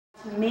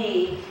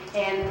me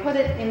and put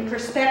it in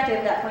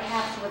perspective that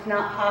perhaps was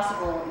not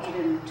possible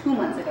even 2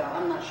 months ago,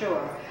 I'm not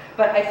sure.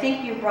 But I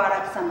think you brought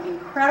up some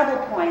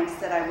incredible points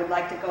that I would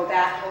like to go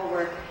back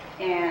over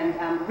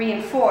and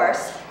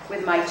reinforce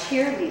with my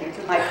cheerleaders,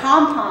 with my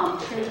pom-pom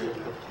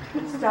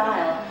cheerleader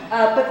style.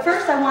 But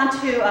first I want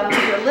to give you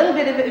a little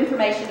bit of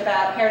information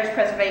about heritage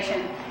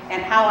preservation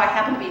and how I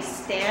happen to be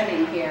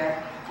standing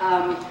here.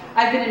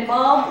 I've been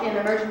involved in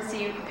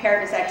emergency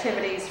preparedness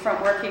activities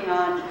from working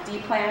on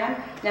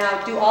D-Plan.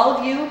 Now, do all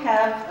of you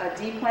have a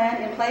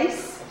D-Plan in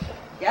place?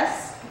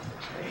 Yes?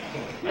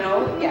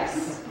 No?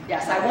 Yes.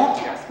 Yes, I won't.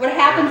 What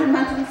happens in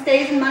Monson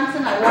stays in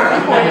Monson. I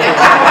won't report it.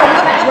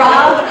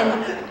 Rob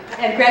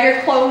and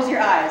Gregor, close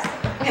your eyes.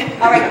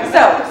 All right,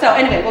 so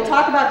anyway, we'll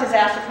talk about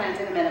disaster plans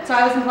in a minute. So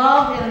I was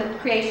involved in the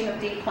creation of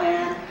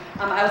D-Plan.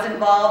 I was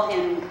involved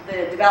in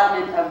the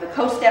development of the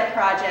CoStep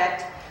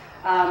project.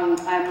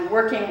 I'm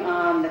working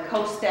on the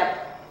CoStep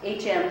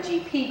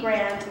HMGP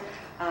grant.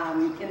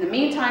 In the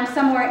meantime,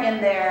 somewhere in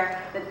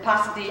there,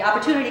 the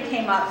opportunity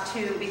came up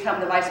to become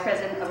the Vice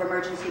President of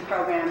Emergency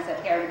Programs at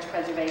Heritage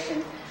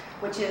Preservation,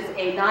 which is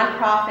a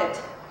nonprofit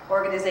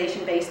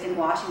organization based in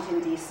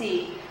Washington,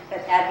 D.C.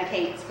 that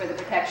advocates for the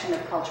protection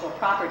of cultural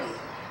property.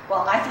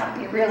 Well, I thought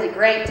it'd be really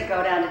great to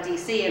go down to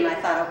D.C., and I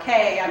thought,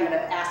 okay, I'm going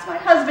to ask my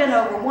husband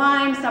over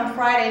wine some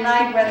Friday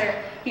night whether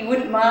he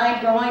wouldn't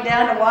mind going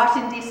down to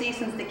Washington, D.C.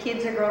 since the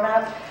kids are grown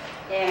up.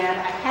 And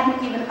I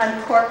hadn't even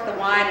uncorked the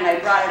wine, and I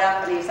brought it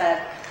up, and he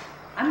said,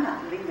 I'm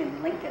not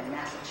leaving Lincoln,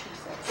 Massachusetts.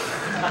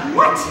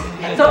 What?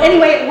 So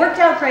anyway, it worked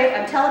out great.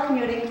 I'm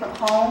telecommuting from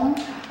home.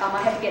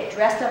 I had to get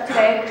dressed up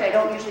today, which I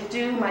don't usually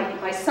do.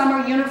 My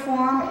summer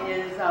uniform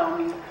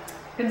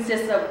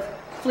consists of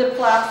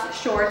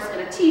flip-flops, shorts,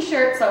 and a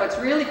t-shirt, so it's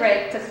really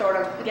great to sort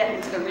of get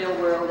into the real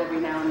world every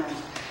now and then.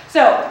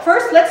 So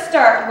first, let's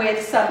start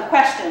with some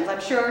questions.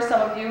 I'm sure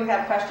some of you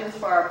have questions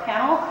for our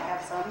panel. I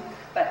have some,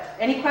 but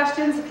any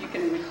questions, if you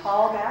can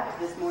recall back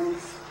to this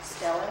morning's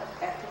stellar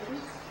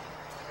activities?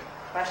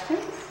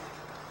 Questions?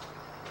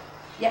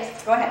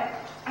 Yes, go ahead.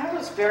 I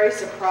was very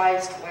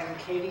surprised when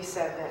Katie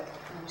said that,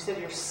 you said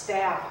your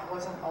staff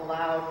wasn't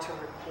allowed to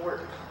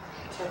report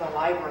to the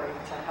library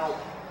to help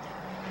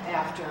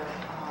after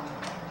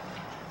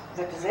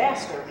the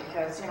disaster,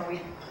 because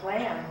we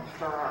plan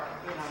for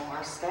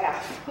our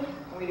staff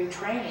when we do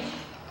training,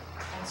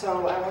 and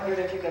so I wondered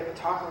if you could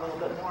talk a little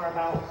bit more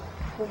about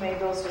who made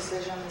those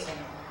decisions and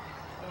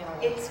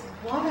It's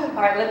one of.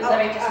 All right,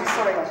 let me just. I'm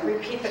sorry.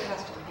 Repeat the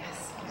question.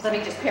 Yes. Let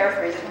me just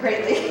paraphrase it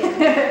greatly.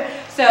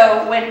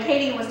 So when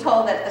Katie was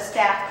told that the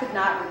staff could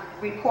not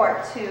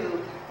report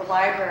to the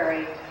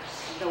library,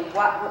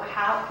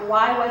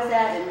 why was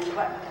that, and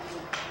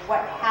what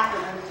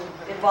happened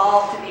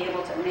evolved to be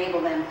able to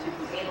enable them to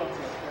be able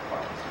to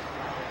report?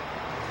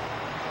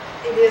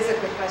 It is a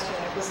good question.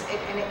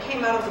 And it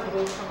came out of the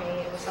blue for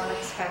me. It was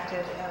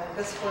unexpected.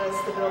 This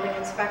was the building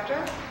inspector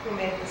who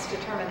made this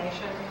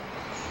determination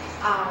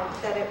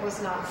that it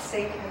was not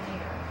safe in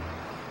here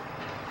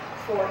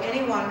for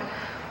anyone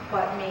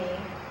but me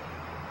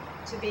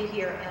to be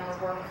here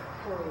and work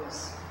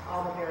crews,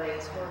 all the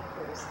various work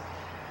crews.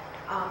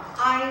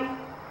 I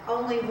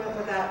only went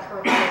with that for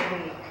about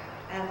a week,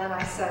 and then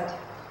I said,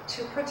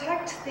 to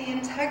protect the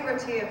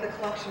integrity of the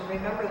collection,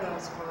 remember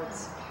those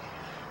words.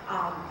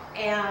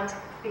 And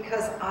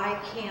because I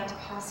can't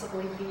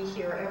possibly be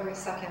here every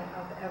second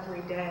of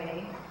every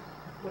day,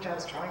 which I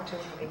was trying to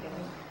in the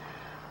beginning,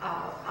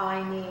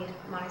 I need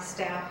my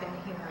staff in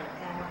here.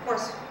 And of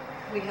course,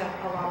 we had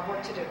a lot of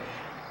work to do.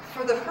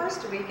 For the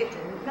first week, it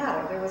didn't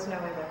matter. There was no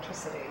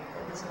electricity.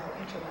 There was no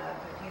internet.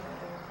 There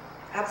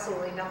was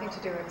absolutely nothing to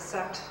do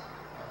except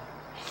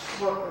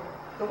work with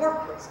the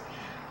work crews.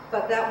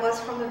 But that was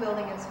from the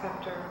building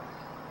inspector,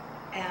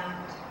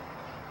 and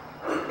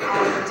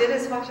I did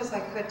as much as I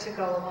could to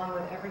go along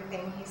with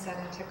everything he said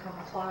and to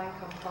comply.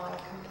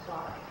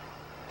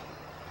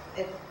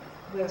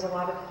 There was a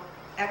lot of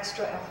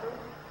extra effort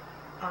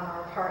on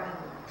our part and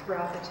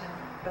throughout the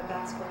town, but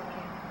that's where it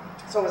came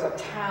from. So it was a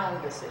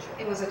town decision?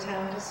 It was a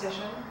town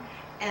decision,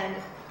 and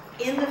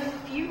in the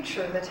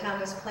future, the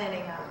town is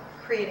planning on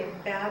creating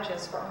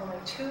badges for only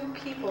 2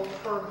 people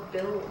per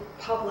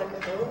public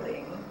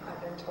building,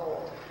 I've been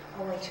told.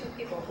 Only 2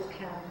 people who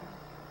can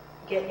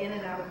get in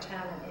and out of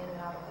town and in and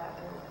out of that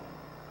building.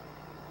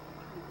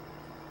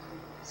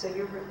 So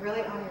you're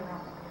really on your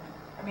own.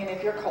 I mean,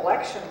 if your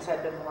collections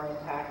had been more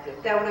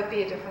impacted, that would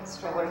be a different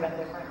story. It would have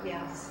been different.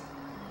 Yes.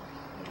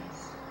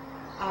 Yes.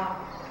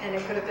 And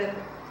it could have been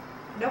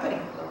nobody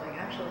in the building,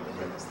 actually,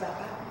 if it was that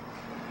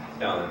bad.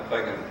 Now, if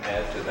I can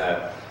add to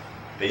that,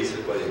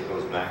 basically it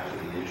goes back to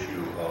the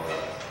issue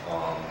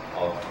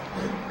of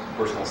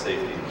personal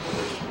safety in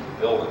relation to the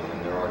building.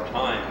 And there are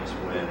times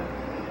when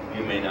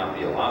you may not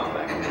be allowed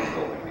back in the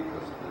building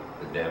because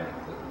of the damage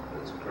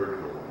that's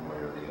occurred to it one way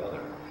or the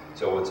other.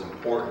 So it's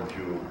important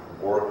to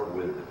work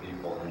with the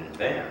people in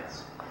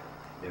advance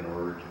in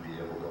order to be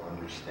able to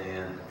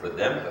understand, for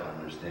them to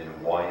understand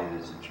why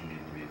it is that you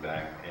need to be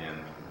back and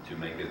to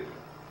make it,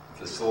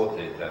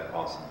 facilitate that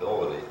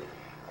possibility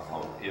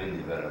in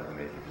the event of a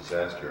major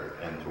disaster,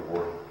 and to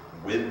work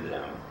with them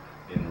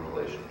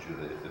relation to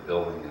that if the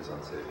building is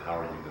unsafe, how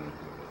are you going to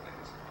deal with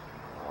things?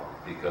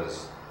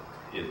 Because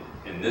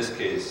in this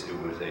case, it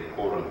was a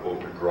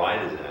quote-unquote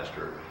dry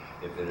disaster.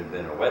 If it had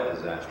been a wet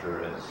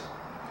disaster, as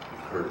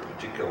occurred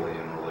particularly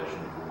in relation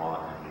to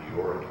Vermont and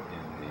New York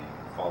in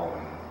the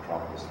following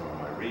tropical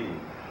storm Irene,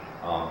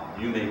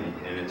 you may be,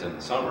 and it's in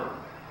the summer,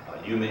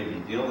 you may be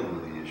dealing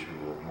with the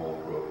issue of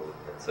mold growth,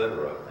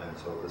 etc. And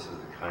so this is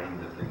the kind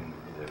of thing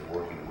that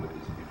working with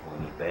these people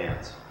in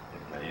advance.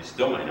 Now, you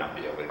still may not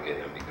be able to get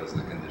them because of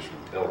the condition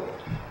of the building,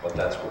 but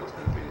that's what it's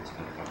going to be. It's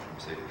going to come from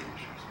safety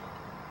issues.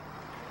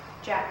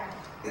 Jack.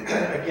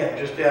 Again,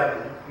 just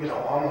adding,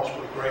 almost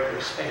what Gregor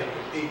is saying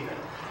with Ethan,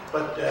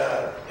 but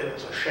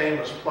it's a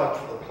shameless plug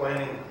for the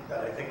planning that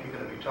I think you're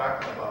going to be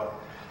talking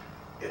about.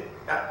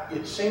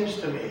 It seems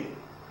to me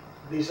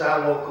these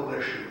are local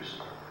issues,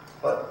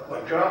 but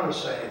like John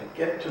was saying,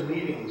 get to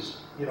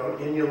meetings,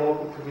 in your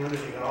local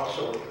community and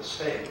also with the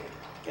state.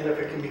 And if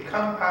it can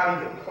become part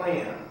of your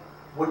plan,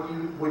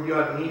 what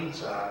your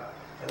needs are,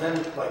 and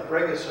then, like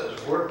Gregor says,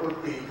 work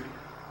with the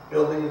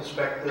building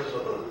inspectors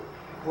or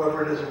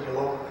whoever it is in your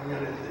local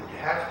community that you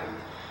have to,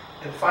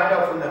 and find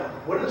out from them,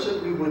 what is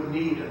it we would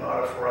need in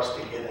order for us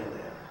to get in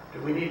there?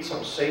 Do we need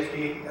some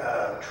safety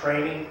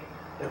training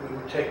that we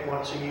would take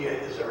once a year?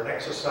 Is there an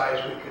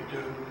exercise we could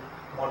do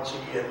once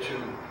a year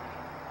to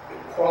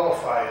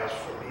qualify us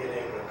for being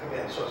able to come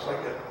in? So it's like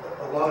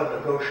a lot of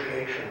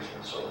negotiations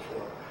and so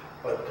forth.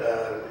 But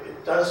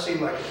it does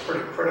seem like it's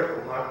pretty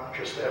critical not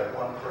just to have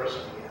one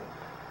person here,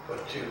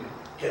 but to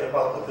get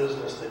about the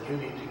business that you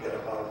need to get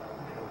about,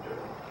 doing.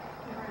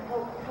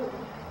 Well,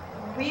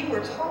 we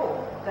were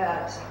told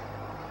that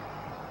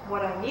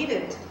what I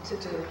needed to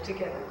do to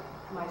get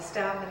my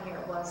staff in here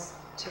was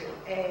to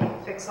A,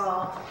 fix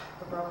all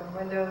the broken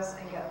windows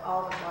and get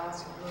all the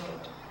glass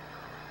removed,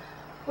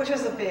 which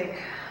is a big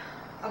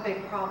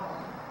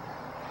problem.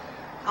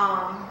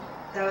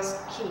 That was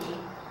key,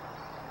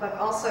 but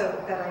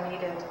also that I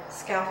needed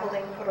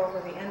scaffolding put over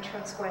the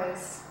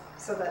entranceways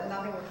so that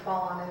nothing would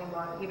fall on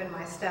anyone, even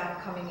my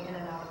staff coming in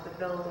and out of the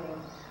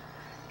building.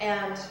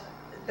 And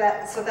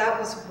so that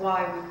was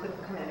why we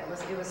couldn't come in.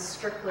 It was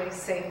strictly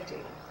safety.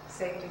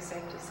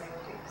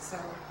 So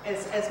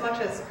as much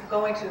as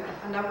going to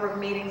a number of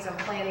meetings and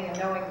planning and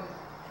knowing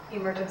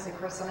emergency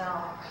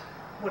personnel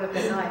would have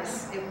been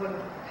nice, it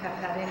wouldn't have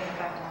had any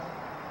effect on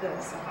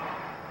this at all.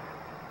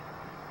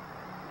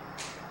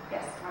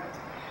 Yes, Margaret.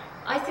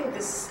 I think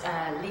this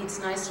leads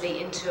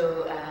nicely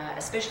into,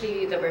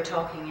 especially that we're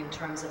talking in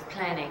terms of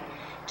planning,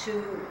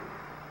 to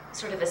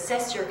sort of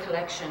assess your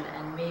collection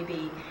and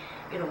maybe,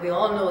 we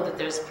all know that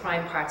there's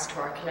prime parts to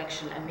our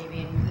collection, and maybe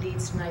it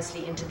leads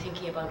nicely into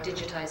thinking about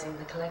digitizing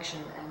the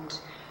collection. And,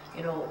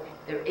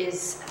 there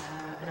is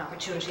an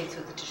opportunity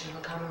through the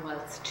Digital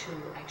Commonwealth to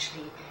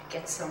actually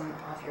get some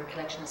of your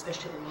collection,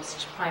 especially the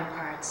most prime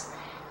parts,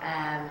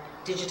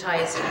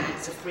 digitized, and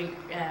it's a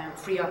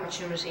free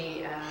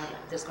opportunity.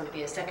 There's going to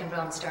be a second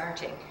round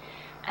starting.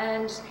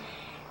 And,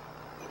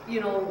 we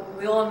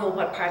all know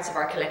what parts of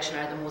our collection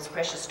are the most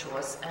precious to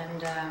us,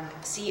 and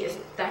see if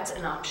that's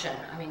an option.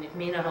 I mean, it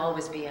may not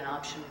always be an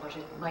option, but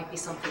it might be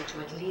something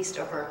to at least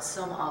avert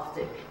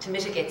to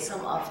mitigate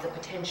some of the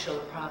potential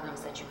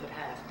problems that you could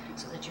have,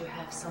 so that you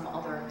have some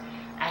other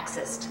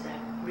access to that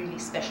really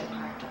special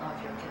part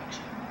of your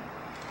collection.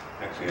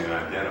 Actually, in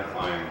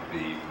identifying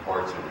the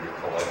parts of your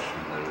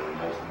collection that are the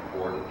most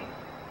important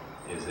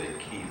is a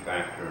key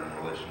factor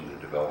in relation to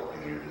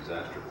developing your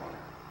disaster plan.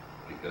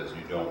 Because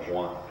you don't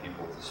want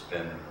people to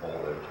spend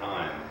all their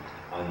time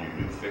on your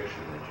new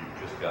fiction that you've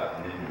just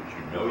gotten in, which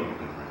you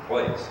can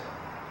replace,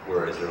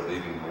 whereas they're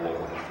leaving the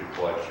local history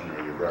collection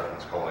or your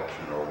reference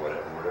collection or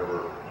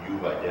whatever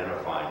you've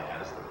identified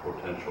as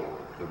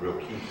the real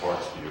key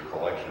parts to your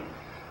collection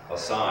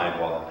aside,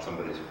 while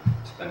somebody's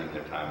spending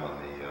their time on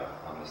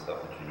the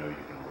stuff that you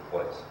can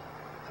replace.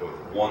 So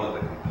it's one of the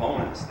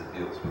components that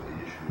deals with the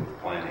issue of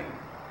planning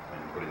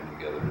and putting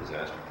together a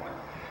disaster plan.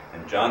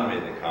 And John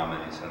made the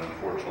comment, he said,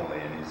 unfortunately,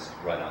 and he's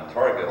right on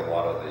target, a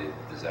lot of the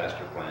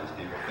disaster plans,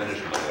 people finish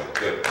them and go,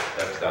 good,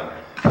 that's done,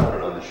 put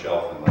it on the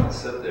shelf and let it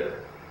sit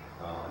there.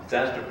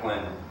 Disaster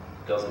plan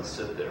doesn't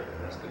sit there.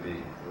 It has to be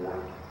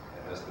worked,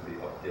 it has to be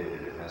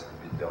updated, it has to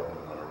be dealt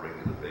with on a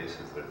regular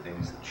basis. There are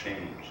things that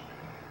change.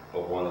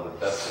 But one of the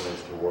best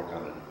ways to work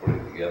on it and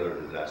putting together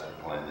a disaster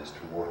plan is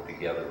to work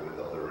together with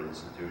other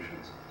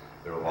institutions.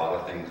 There are a lot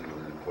of things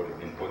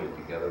within putting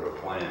together a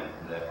plan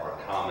that are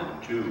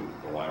common to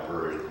the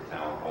library, the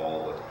town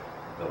hall,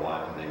 the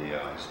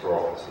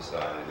historical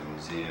society, the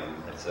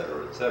museum, et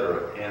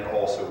cetera, and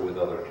also with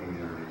other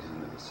communities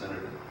in the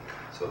vicinity.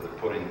 So that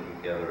putting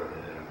together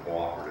in a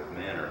cooperative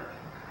manner,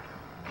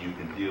 you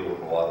can deal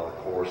with a lot of the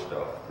core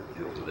stuff that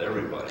deals with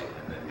everybody,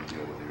 and then you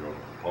deal with your own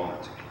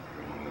components to keep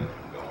your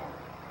momentum going.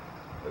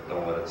 But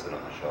don't let it sit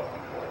on the shelf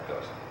and collect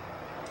dust.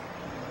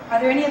 Are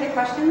there any other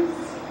questions?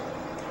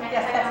 Can I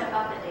ask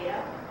about the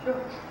data? Sure.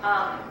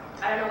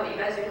 I don't know what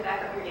you guys do to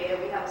back up your data.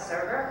 We have a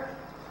server,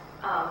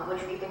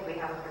 which we think we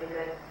have a pretty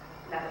good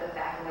method of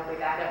backing up. We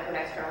back it up to an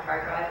external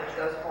hard drive, which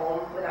goes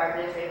home with our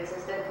administrative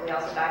assistant. We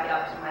also back it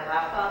up to my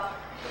laptop,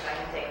 which I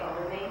can take home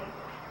with me.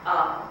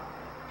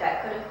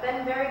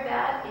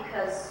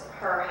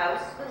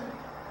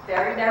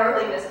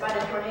 narrowly missed by the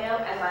tornado,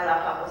 and my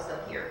laptop was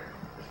still here.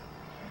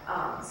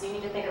 So you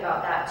need to think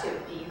about that too.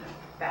 Do you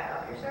back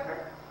up your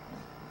server?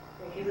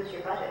 If you lose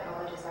your budget,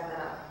 how much is that going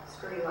to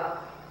screw you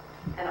up?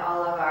 And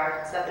all of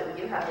our stuff that we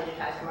do have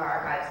digitized from our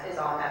archives is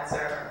on that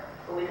server.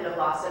 But we could have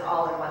lost it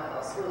all in one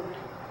fell swoop,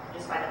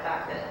 just by the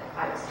fact that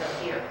I was still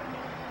here,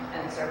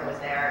 and the server was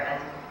there,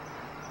 and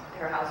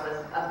her house was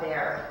a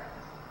bare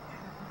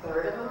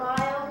third of a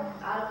mile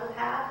out of the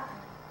path.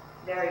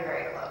 Very,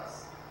 very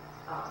close.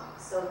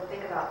 So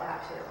think about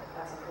that too.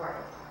 That's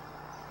important.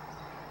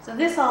 So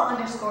this all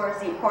underscores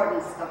the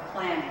importance of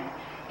planning.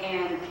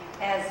 And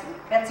as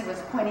Betsy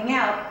was pointing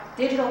out,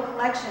 digital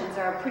collections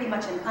are pretty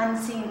much an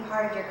unseen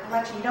part of your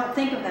collection. You don't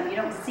think of them, you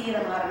don't see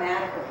them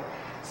automatically.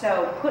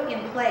 So put in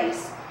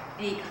place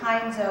the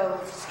kinds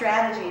of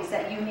strategies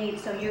that you need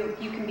so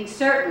you can be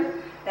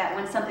certain that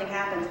when something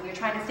happens, you're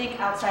trying to think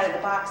outside of the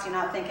box. You're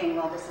not thinking,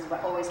 well, this is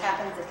what always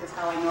happens, this is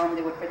how I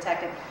normally would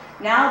protect it.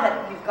 Now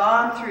that you've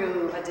gone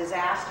through a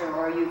disaster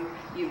or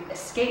you've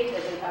escaped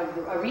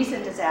a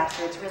recent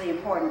disaster, it's really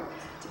important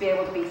to be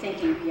able to be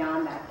thinking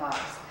beyond that box.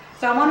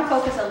 So I want to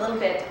focus a little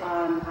bit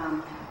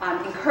on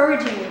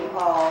encouraging you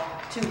all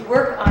to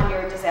work on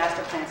your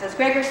disaster plans. As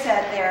Gregor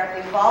said,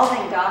 they're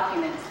evolving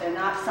documents. They're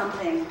not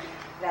something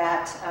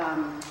that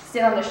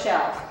sit on the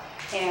shelf.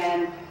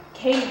 And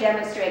Katie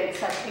demonstrated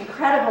such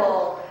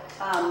incredible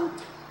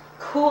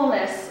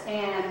coolness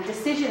and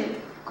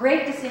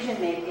great decision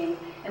making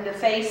in the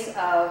face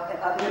of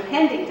an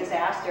impending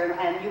disaster,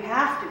 and you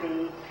have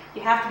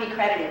to be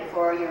credited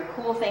for your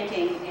cool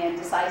thinking and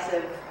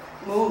decisive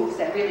moves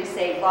that really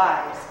save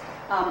lives.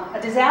 A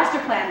disaster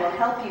plan will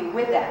help you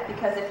with that,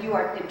 because if you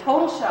are in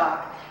total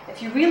shock,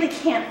 if you really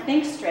can't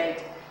think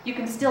straight, you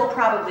can still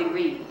probably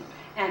read.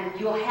 And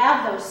you'll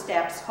have those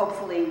steps,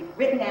 hopefully,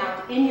 written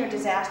out in your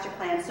disaster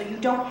plan, so you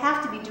don't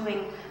have to be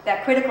doing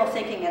that critical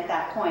thinking at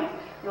that point.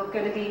 You're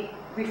going to be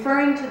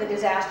referring to the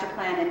disaster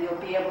plan, and you'll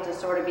be able to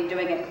sort of be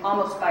doing it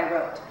almost by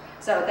rote.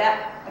 So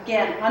that,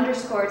 again,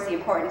 underscores the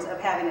importance of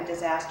having a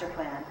disaster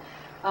plan.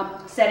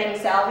 Setting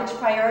salvage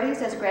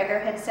priorities, as Gregor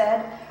had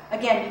said.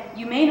 Again,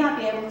 you may not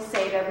be able to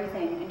save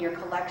everything in your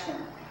collection,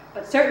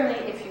 but certainly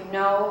if you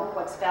know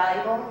what's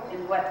valuable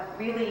and what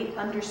really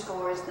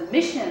underscores the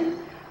mission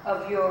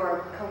of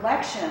your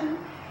collection,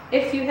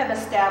 if you have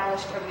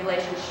established a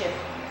relationship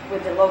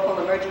with the local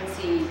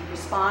emergency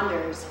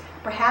responders,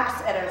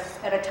 perhaps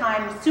at a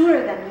time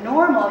sooner than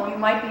normal, you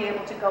might be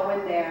able to go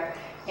in there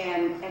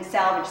and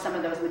salvage some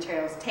of those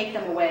materials, take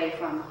them away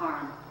from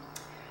harm.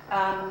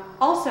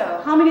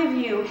 Also, how many of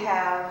you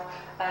have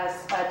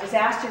a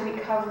disaster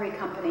recovery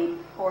company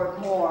or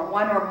more,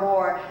 one or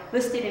more,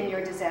 listed in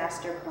your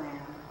disaster plan?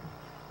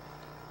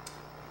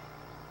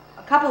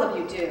 A couple of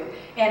you do.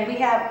 And we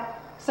have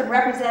some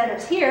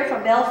representatives here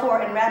from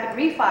Belfour and Rapid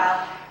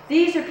Refile.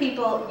 These are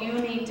people you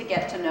need to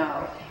get to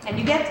know. And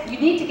you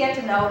need to get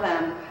to know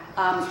them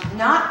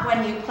not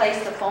when you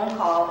place the phone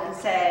call and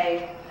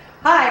say,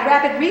 "Hi,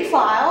 Rapid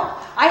Refile,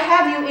 I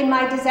have you in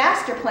my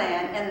disaster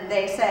plan," and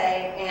they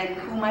say, "And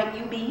who might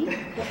you be?"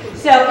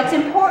 So it's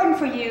important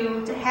for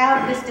you to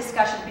have this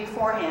discussion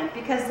beforehand,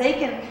 because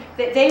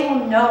they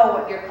will know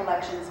what your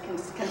collections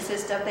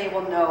consist of. They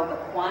will know the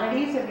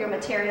quantities of your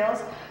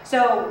materials.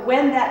 So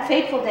when that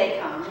fateful day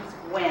comes,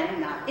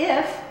 when, not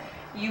if,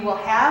 you will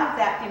have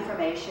that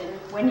information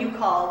when you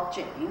call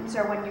James,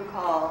 or when you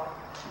call,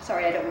 I'm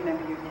sorry, I don't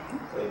remember your name.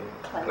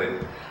 Clay.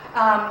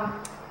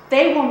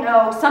 They will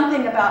know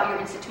something about your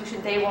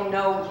institution. They will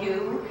know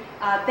you.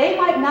 They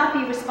might not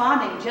be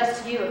responding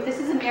just to you. If this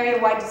is an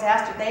area-wide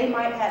disaster, they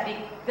might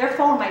their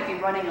phone might be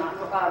ringing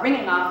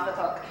off the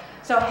hook.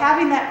 So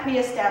having that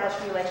pre-established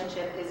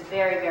relationship is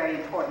very, very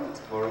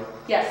important. Laura?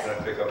 Yes. Can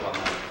I pick up on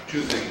that?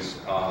 Two things.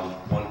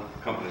 One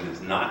company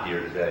that's not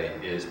here today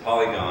is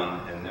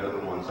Polygon, and they're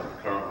the ones that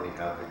currently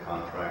have the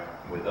contract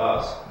with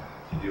us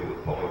to deal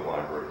with public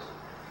libraries.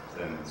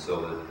 And so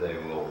that they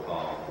will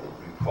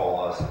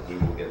call us, and we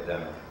will get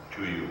them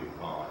to you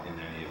in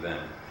any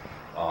event.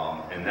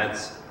 And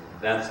that's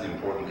the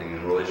important thing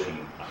in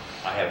relation.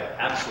 I have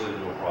absolutely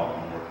no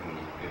problem working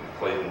with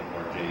Clayton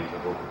or James.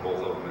 I've worked with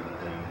both of them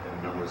in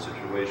a number of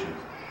situations.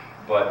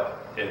 But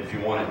if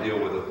you want to deal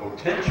with a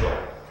potential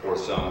for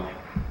some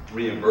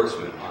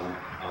reimbursement on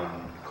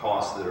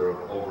costs that are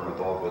over and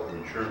above what the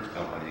insurance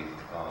company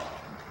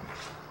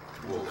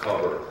will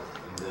cover,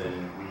 then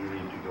you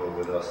need to go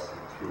with us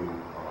through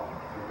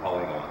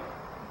Polygon.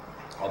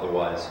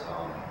 Otherwise,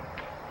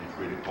 be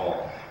free to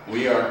call.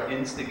 We are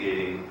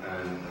instigating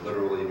and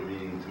literally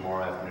meeting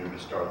tomorrow afternoon to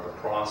start the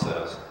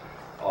process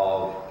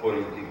of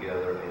putting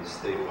together a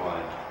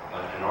statewide,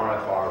 an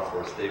RFR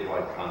for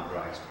statewide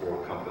contracts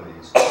for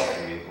companies to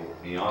be able,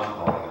 beyond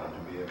Polygon, to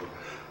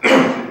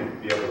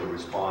be able to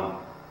respond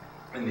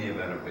in the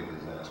event of big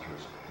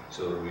disasters.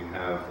 So that we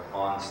have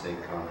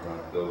on-state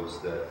contract those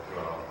that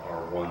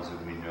are ones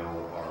that we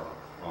know are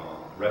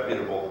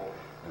reputable.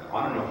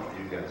 I don't know if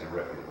you guys are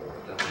reputable,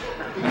 but that's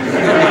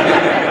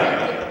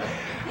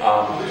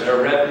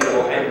they're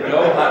reputable and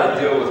know how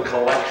to deal with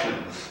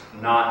collections,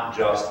 not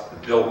just the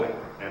building.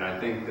 And I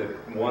think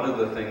that one of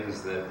the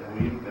things that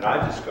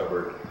I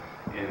discovered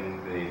in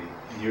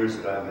the years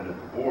that I've been at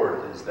the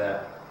board is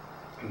that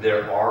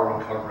there are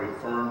recovery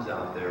firms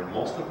out there,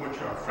 most of which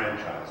are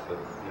franchised, but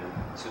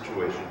in a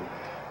situation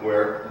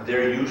where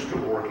they're used to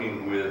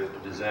working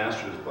with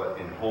disasters, but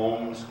in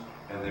homes,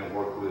 and they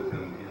work with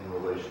them in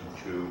relation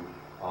to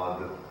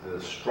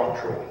the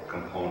structural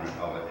component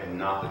of it and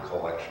not the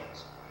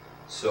collections.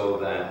 So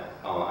that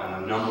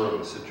in a number of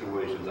the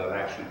situations I've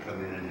actually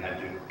come in and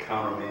had to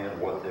countermand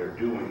what they're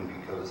doing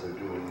because they're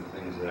doing the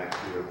things that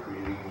actually are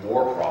creating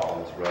more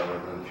problems rather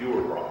than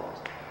fewer problems.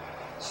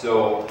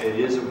 So it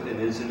is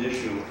an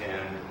issue,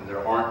 and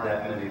there aren't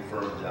that many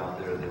firms out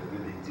there that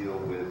really deal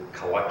with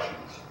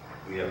collections.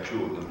 We have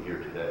 2 of them here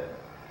today.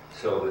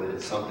 So that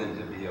it's something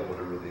to be able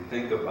to really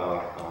think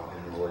about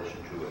in relation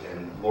to it.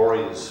 And Lori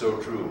is so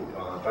true.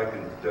 If I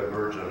can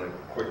diverge on a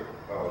quick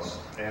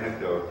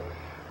anecdote,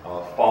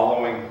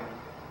 following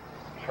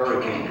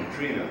Hurricane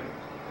Katrina,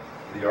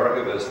 the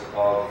archivist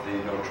of the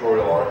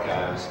notarial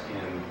archives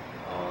in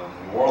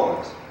New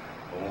Orleans,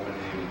 a woman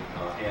named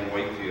Ann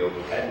Wakefield,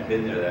 who hadn't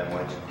been there that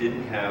much,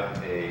 didn't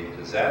have a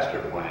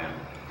disaster plan,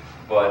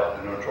 but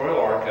the notarial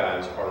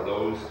archives are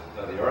those,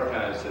 the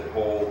archives that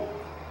hold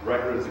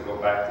records that go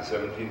back to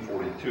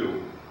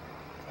 1742,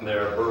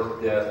 their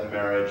birth, death,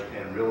 marriage,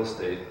 and real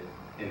estate,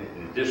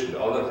 in addition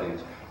to other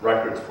things,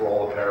 records for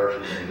all the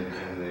parishes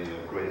in the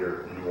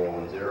greater New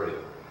Orleans area.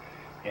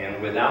 And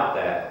without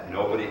that,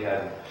 nobody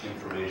had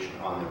information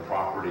on their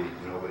property,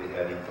 nobody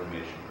had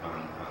information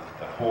on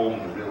the home,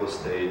 the real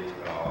estate,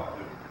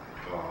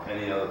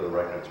 any other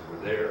records were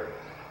there.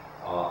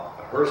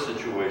 Her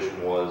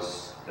situation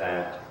was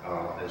that,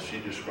 as she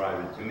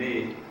described it to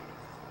me,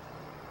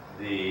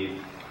 the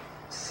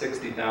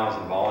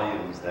 60,000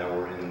 volumes that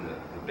were in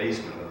the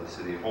basement of the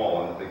city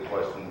hall, and the big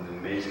question, the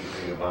amazing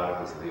thing about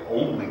it was they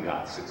only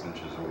got 6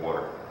 inches of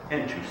water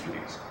and 2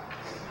 sleeves.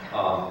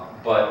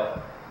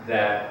 But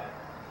that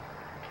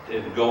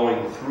in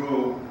going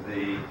through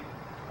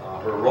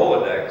her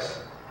Rolodex,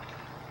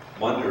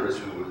 Munders,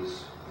 who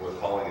was what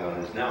Polygon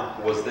is now,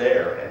 was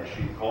there, and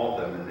she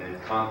called them, and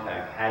then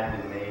contact had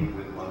been made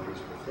with Munders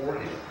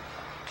beforehand.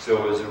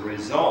 So as a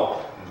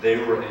result, they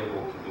were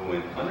able to go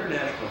in under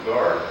National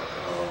Guard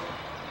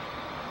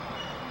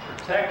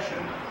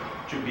protection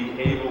to be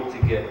able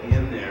to get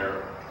in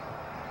there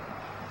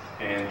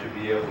and to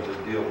be able to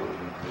deal with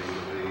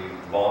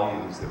the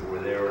volumes that were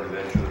there, and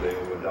eventually they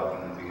opened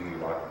up in the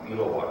beginning of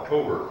middle of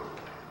October,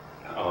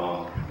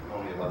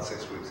 only about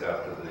 6 weeks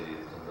after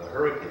the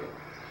hurricane.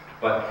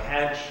 But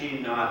had she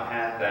not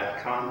had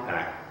that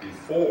contact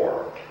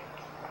before,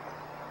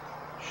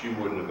 she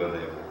wouldn't have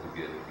been able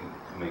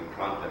to make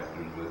contact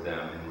with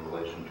them in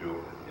relation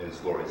to,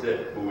 as Lori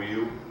said, who are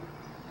you?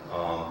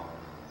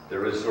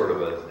 There is sort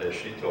of as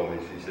she told me,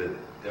 she said,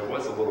 there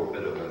was a little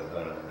bit of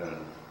a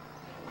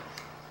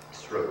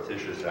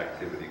surreptitious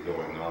activity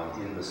going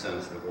on, in the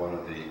sense that one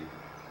of the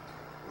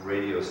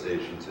radio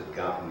stations had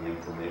gotten the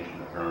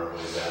information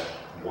apparently that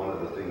one of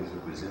the things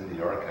that was in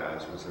the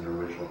archives was an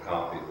original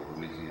copy of the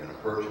Louisiana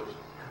Purchase.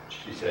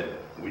 She said,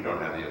 we don't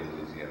have the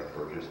Louisiana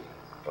Purchase,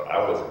 but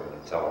I wasn't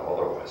going to tell them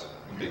otherwise,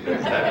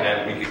 because that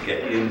meant we could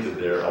get into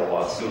there a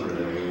lot sooner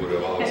than we would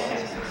have otherwise.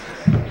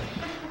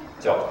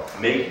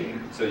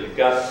 So you've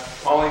got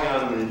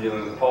Polygon when you're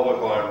dealing with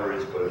public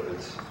libraries, but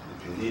if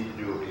you need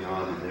to do it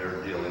beyond, and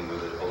they're dealing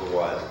with it,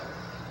 otherwise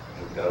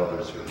we've got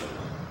others who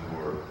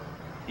are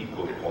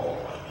equally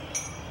qualified.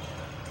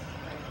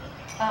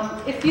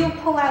 If you'll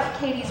pull out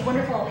Katie's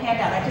wonderful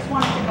handout, I just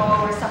wanted to go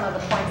over some of the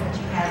points that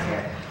she has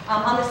here.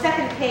 On the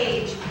second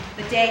page,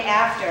 the day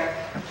after,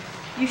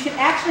 you should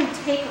actually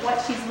take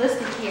what she's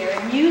listed here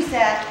and use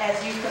that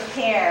as you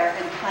prepare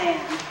and plan,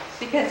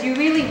 because you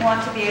really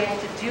want to be able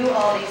to do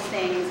all these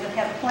things and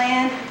have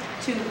planned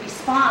to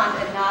respond,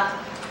 and not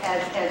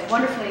as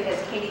wonderfully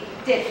as Katie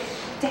did,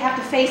 to have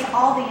to face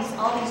all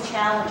these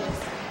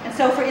challenges. And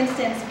so, for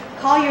instance,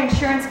 call your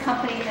insurance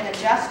company an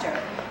adjuster.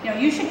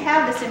 You should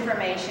have this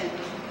information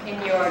in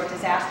your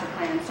disaster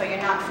plan, so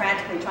you're not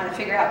frantically trying to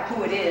figure out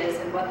who it is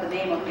and what the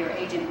name of your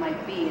agent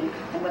might be, and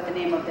what the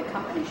name of the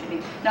company should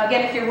be. Now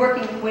again, if you're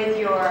working with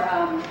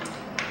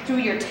through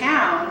your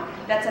town,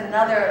 that's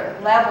another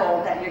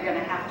level that you're going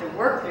to have to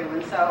work through.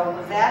 And so,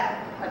 was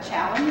that a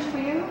challenge for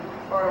you,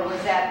 or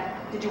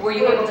were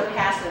you able to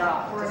pass it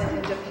off? We're an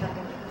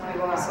independent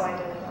library, so I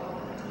did it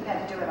all. You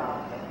had to do it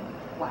all.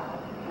 Wow.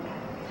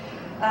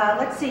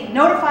 Okay. Let's see.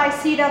 Notify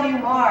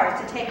CW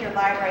Mars to take your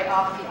library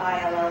off the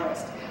ILO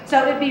list.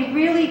 So it'd be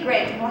really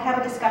great, and we'll have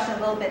a discussion a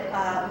little bit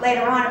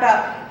later on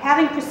about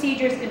having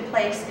procedures in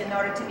place in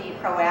order to be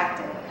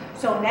proactive.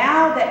 So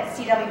now that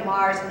CW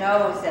Mars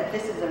knows that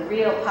this is a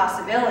real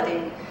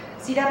possibility,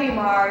 CW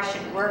Mars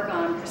should work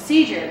on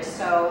procedures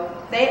so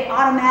they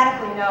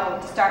automatically know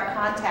to start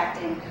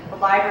contacting the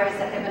libraries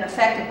that have been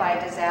affected by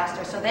a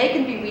disaster, so they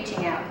can be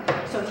reaching out.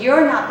 So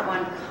you're not the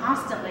one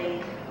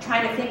constantly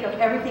trying to think of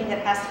everything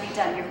that has to be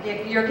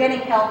done. You're getting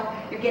help,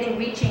 you're getting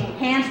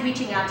hands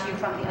reaching out to you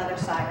from the other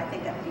side. I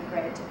think that would be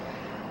great.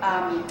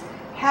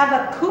 Have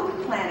a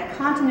COOP plan, a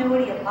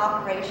continuity of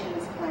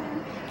operations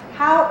plan.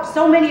 how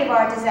so many of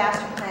our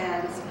disaster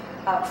plans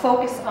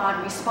focus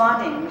on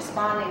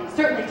responding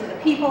certainly to the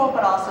people,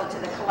 but also to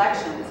the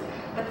collections.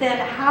 But then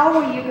how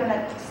are you going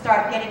to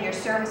start getting your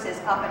services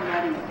up and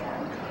running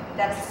again?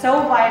 That's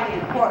so vitally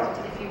important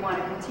if you want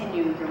to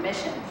continue your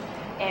mission.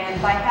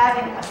 And by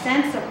having a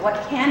sense of what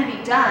can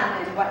be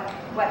done and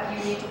what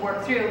you need to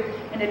work through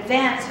in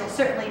advance, you'll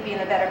certainly be in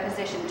a better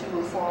position to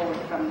move forward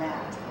from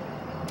that.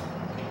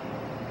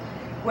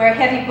 Wear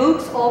heavy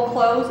boots, old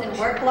clothes, and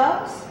work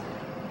gloves.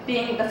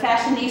 Being the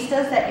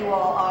fashionistas that you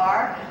all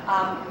are,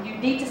 you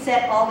need to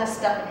set all this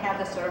stuff and have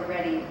this sort of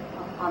ready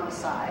on the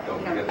side.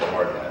 Don't forget the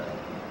hard hat.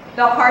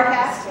 No hard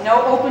hats,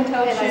 no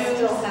open-toed shoes. And I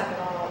still have it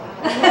all.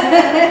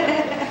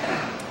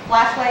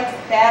 Flashlights,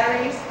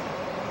 batteries,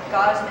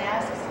 gauze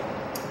masks.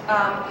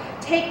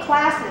 Take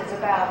classes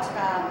about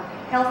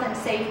health and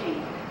safety.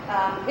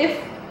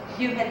 If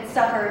you had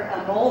suffered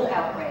a mold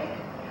outbreak,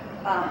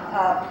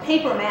 a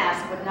paper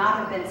mask would not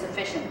have been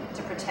sufficient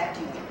to protect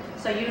you.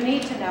 So you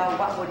need to know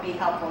what would be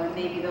helpful, and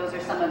maybe those are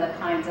some of the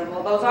kinds of,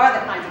 well, those are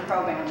the kinds of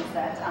programs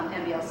that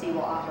MBLC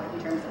will offer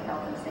in terms of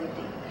health and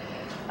safety.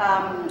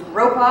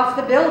 Rope off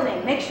the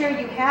building. Make sure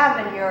you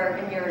have in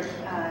your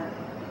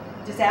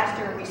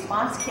disaster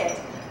response kit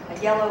a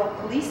yellow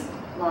police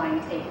line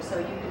tape, so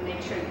you can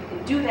make sure you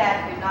can do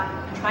that. You're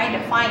not trying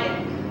to find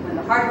it when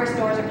the hardware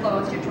stores are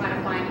closed. You're trying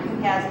to find who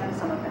has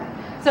some of that.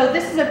 So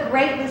this is a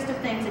great list of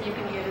things that you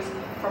can use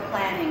for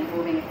planning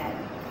moving ahead.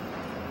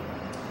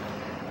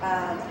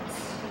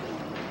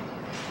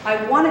 I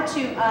wanted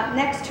to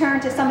next turn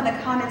to some of the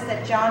comments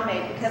that John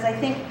made, because I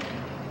think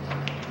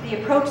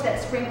the approach that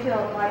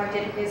Springfield Library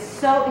did is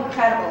so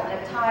incredible, and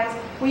it ties.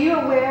 Were you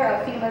aware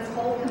of FEMA's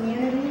whole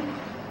community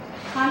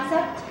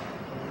concept?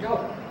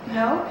 No.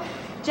 No?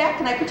 Jack,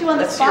 can I put you on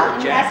the Let's spot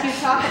and hear it, Jack. ask you to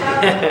talk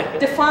about,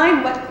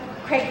 define what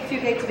Craig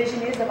Fugate's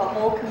vision is of a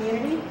whole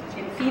community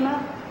in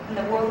FEMA, in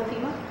the world of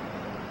FEMA?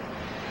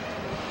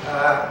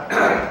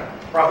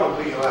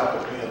 Probably you'll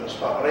have to be on the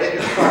spot, but I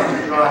just talked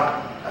to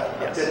John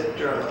a bit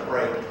during the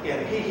break,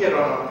 and he hit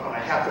on a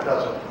half a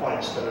dozen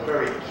points that are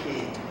very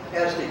key,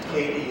 as did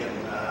Katie and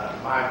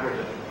Margaret,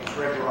 and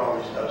Gregor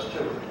always does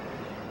too.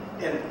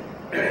 And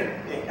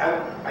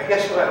I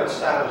guess what I would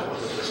start is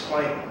with a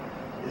disclaimer,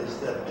 is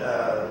that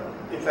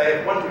if I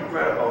have one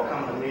regret about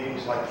coming to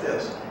meetings like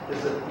this,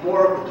 is that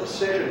more of the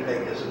decision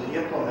makers and the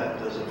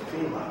implementers at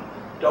FEMA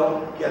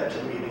don't get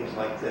to meetings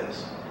like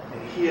this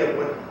and hear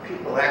what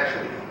people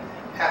actually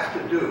have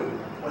to do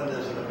when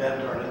there's an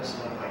event or an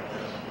incident like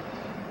this.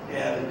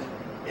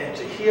 And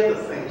to hear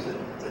the things that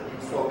you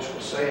folks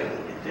were saying that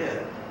you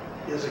did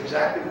is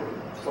exactly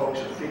what folks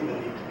at FEMA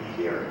need to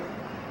be hearing.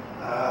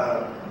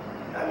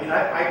 I mean,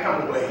 I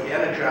come away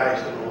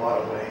energized in a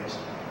lot of ways,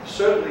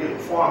 certainly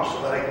informed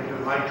so that I can do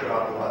my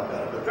job a lot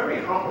better, but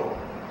very humble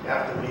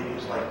after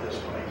meetings like this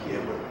when I hear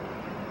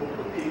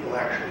what people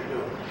actually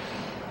do.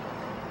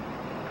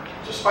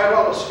 Despite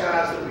all the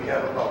scars that we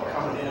have about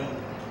coming in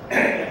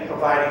and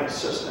providing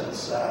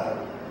assistance,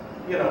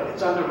 you know,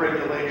 it's under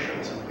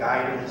regulations and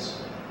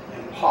guidance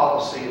and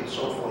policy and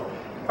so forth.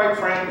 Quite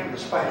frankly,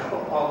 despite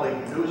all the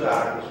news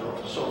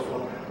articles and so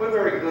forth, we're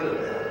very good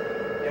at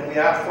that. And we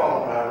are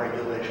following our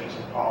regulations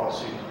and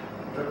policies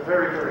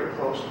very, very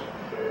closely.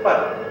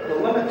 But the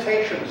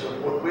limitations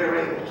of what we're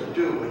able to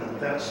do in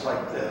events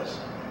like this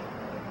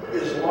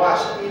is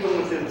lost even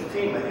within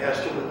FEMA as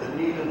to what the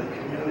need in the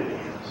community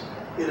is.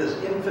 It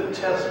is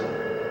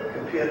infinitesimal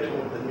compared to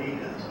what the need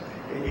is.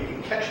 And you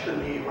can catch the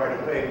need right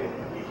away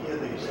when you hear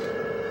these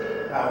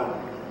things.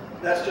 Now,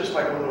 that's just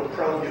like a little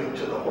prelude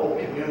to the whole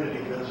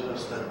community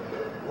business that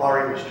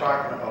Laurie was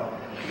talking about.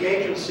 The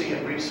agency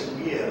in recent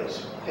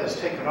years has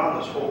taken on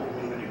this whole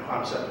community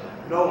concept,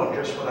 knowing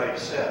just what I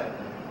said.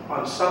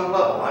 On some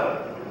level,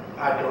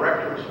 our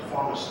director is a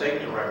former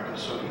state director,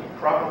 so he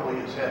probably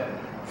has had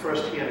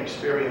first-hand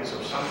experience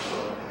of some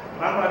sort.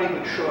 But I'm not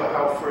even sure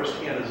how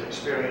first-hand his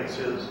experience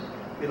is,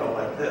 you know,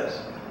 like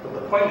this. But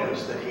the point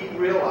is that he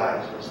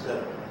realizes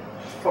that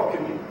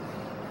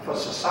for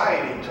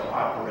society to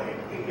operate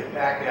and get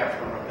back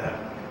after an event,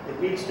 it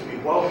needs to be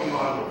well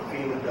beyond what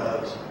FEMA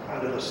does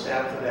under the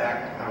Stafford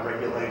Act, our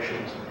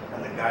regulations,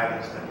 and the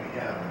guidance that we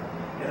have.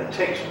 And it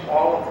takes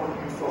all of what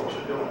you folks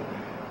are doing.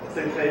 The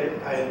thing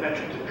that I had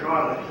mentioned to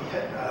John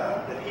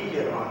that he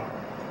hit on,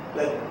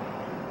 that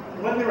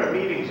when there are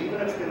meetings,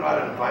 even if you're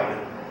not invited,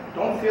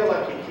 don't feel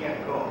like you can't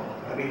go.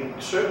 I mean,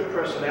 certain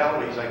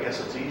personalities, I guess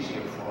it's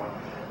easier for.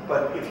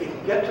 But if you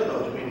can get to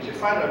those meetings, you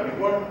find out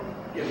you weren't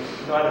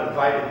not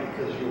invited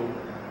because you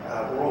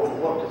were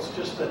overlooked. It's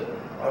just that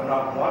are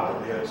not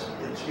wanted there.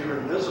 It's you're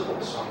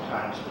invisible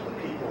sometimes to the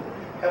people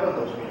having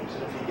those meetings.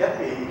 And if you get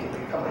there, you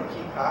can become a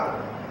key part of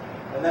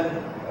it. And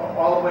then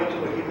all the way to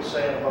what he was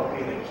saying about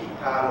being a key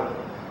part of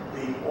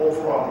the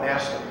overall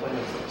master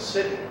plan for the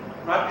city,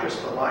 not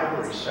just the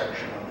library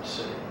section of the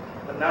city,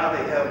 but now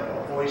they have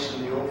a voice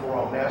in the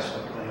overall master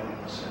plan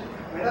of the city.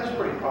 I mean, that's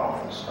pretty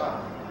powerful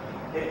stuff.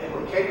 And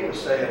what Katie was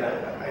saying,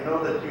 I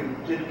know that you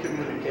did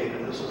communicate,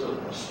 and this is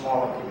a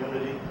smaller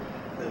community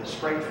than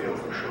Springfield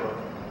for sure,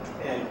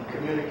 and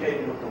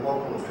communicating with the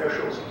local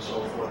officials and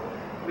so forth.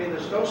 I mean,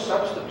 there's no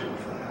substitute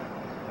for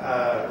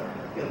that.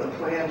 In the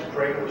plans,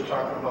 Gregor was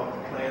talking about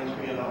the plans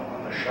being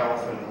on the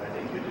shelf, and I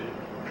think you did,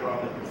 John,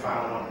 that you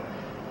found one.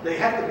 They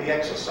have to be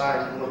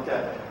exercised and looked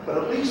at, but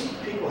at least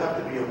people have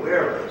to be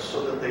aware of it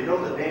so that they know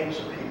the names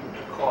of people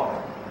to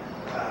call.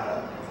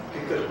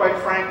 Because quite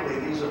frankly,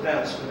 these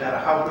events, no matter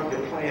how good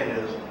your plan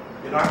is,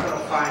 you're not going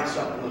to find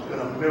something that's going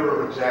to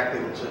mirror exactly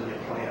what's in your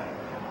plan.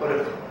 But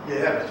if you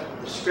have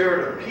the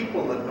spirit of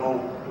people that know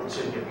what's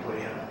in your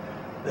plan,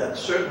 that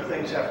certain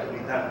things have to be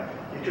done,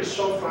 you're just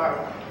so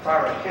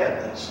far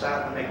ahead that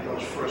starting to make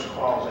those first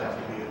calls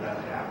after the event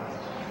happens.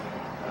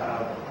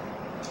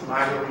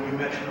 Margaret, when you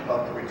mentioned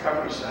about the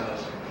recovery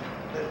centers,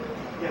 that,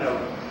 you know,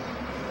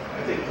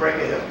 I think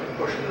Gregor has been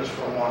pushing this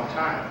for a long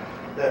time,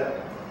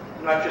 that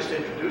not just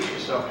introduce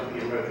yourself to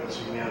the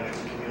emergency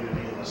management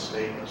community in the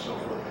state and so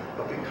forth,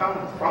 but become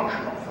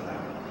functional for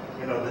them.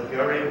 You know, that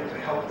you're able to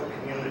help the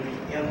community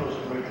and those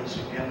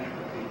emergency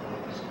management people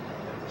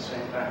at the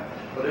same time.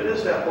 But it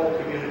is that whole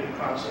community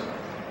concept.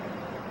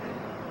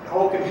 The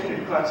whole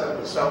community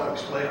concept is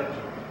self-explanatory.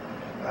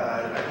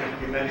 I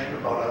think you mentioned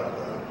about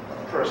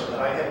a person that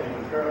I hadn't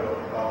even heard of,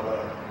 about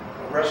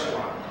a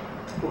restaurant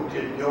who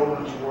did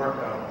yeoman's work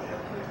out there.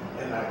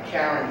 And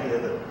Karen here,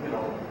 that, you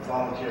know,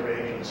 volunteer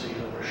agencies,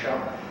 and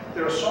Rochelle.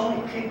 There are so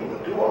many people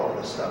that do all of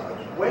this stuff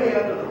that's way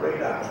under the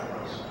radar for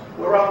us.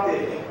 We're out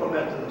there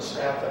implementing the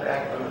staff that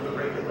act under the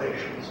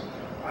regulations,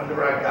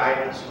 under our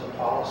guidance and the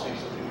policies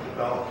that we've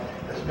developed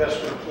as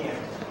best we can.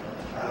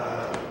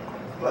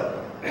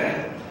 But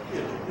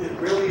it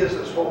really is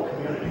this whole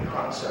community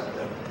concept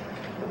that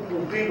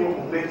will be what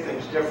will make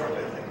things different,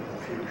 I think, in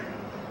the future.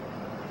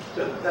 So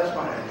that's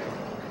my idea.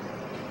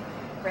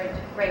 Great,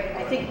 great.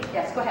 I think,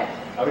 yes, go ahead.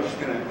 I was just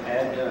going to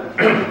add,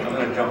 I'm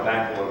going to jump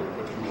back a little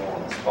bit, put you all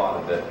on the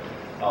spot a bit.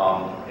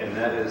 And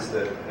that is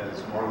that,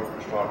 as Margaret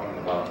was talking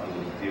about the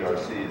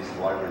DRCs,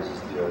 the libraries as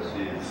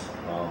DRCs,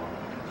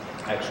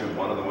 actually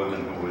one of the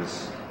women who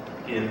was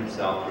in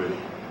Southbridge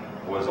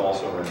was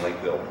also in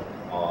Lakeville.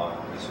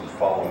 This was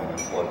following the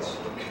floods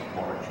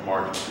of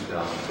March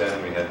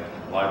 2010. We had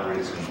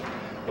libraries in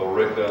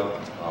Billerica,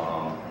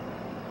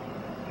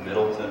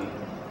 Middleton,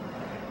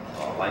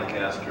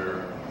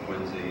 Lancaster,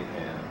 Quincy,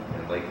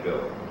 and Lakeville,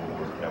 who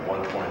were at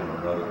one point or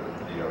another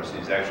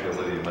DRCs. Actually,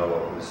 Olivia Mello,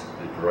 who was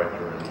the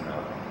director in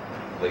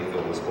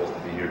Lakeville, was supposed to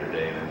be here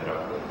today and ended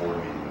up at a board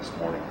meeting this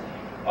morning.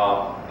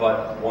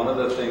 But one of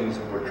the things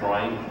that we're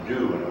trying to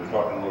do, and I was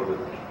talking a little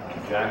bit to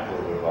Jack a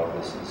little bit about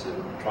this, is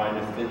trying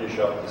to finish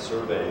up the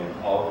surveying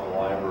of the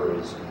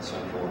libraries in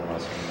central and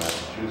western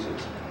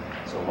Massachusetts.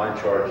 So my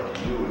charge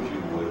to you, if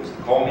you would, is to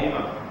call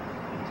MEMA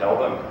and tell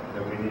them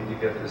that we need to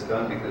get this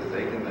done, because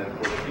they can then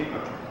push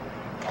MEMA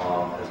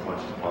as much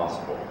as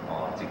possible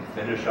to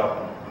finish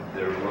up.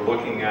 We're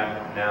looking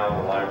at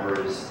now the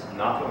libraries,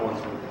 not the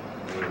ones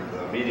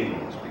with meeting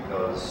rooms,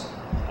 because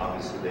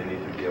obviously they need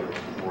to be able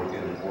to work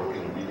in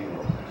a meeting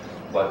room,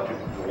 but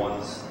the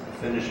ones to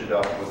finish it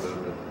up with a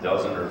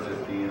dozen or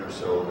 15 or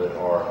so that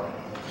are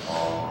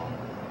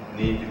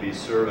need to be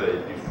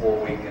surveyed before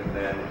we can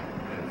then,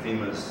 and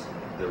FEMA's,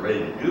 they're ready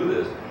to do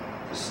this,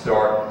 to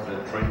start the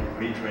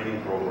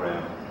retraining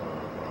program,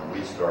 or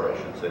restart, I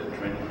should say, the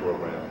training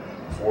program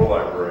for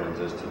librarians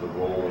as to the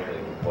role that they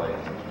can play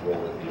and the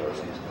role that DRCs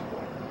can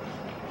play.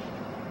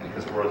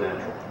 Because we're a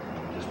natural.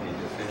 We just need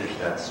to finish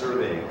that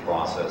surveying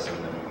process, and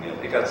then we can,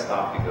 it got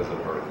stopped because of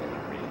Hurricane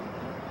Irene.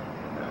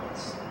 And now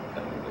it's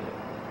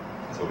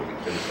so we can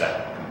finish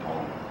that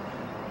component.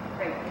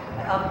 Great.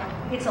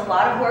 It's a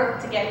lot of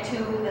work to get to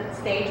the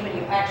stage when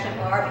you actually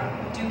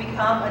do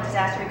become a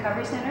disaster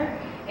recovery center,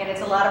 and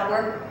it's a lot of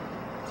work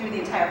through the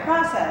entire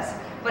process.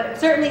 But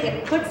certainly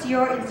it puts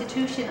your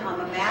institution on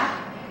the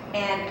map,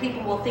 and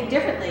people will think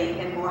differently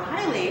and more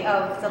highly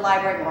of the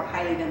library, more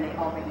highly than they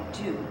already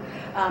do,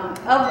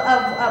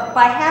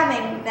 by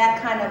having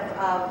that kind of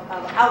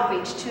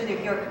outreach to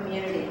your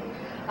community.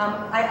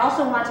 I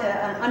also want to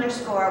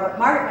underscore what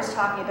Margaret was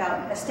talking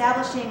about,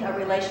 establishing a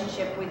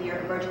relationship with your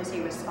emergency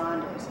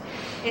responders.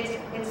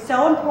 It's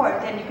so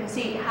important, and you can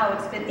see how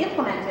it's been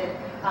implemented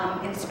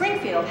in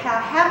Springfield, how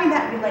having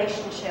that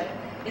relationship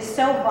is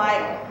so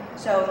vital.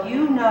 So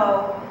you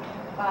know,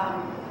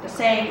 the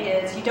saying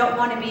is, you don't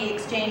want to be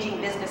exchanging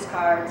business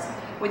cards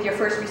with your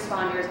first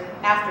responders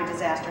after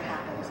disaster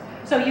happens.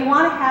 So you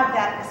want to have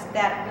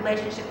that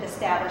relationship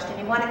established, and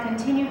you want to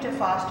continue to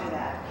foster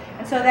that.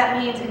 And so that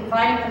means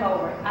inviting them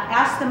over.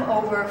 Ask them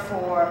over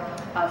for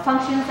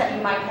functions that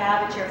you might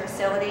have at your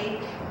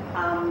facility.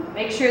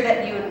 Make sure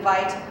that you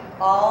invite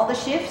all the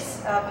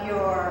shifts of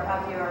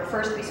your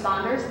first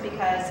responders,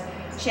 because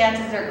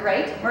chances are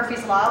great.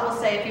 Murphy's Law will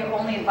say if you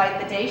only invite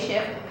the day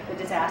shift, the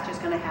disaster is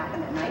going to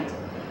happen at night.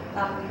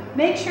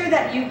 Make sure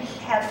that you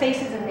have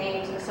faces and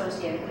names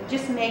associated.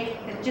 Just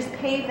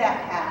pave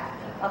that path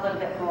a little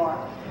bit more.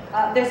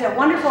 There's a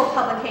wonderful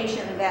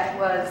publication that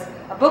was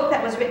a book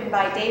that was written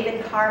by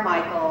David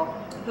Carmichael,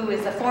 who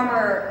is a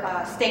former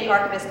state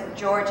archivist of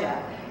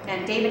Georgia.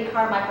 And David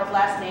Carmichael's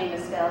last name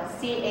is spelled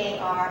C-A-R-M-I-C-H-E-A-L.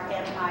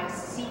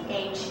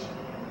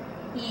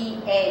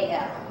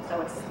 so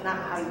it's not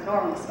how you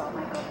normally spell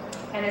Michael.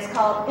 And it's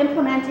called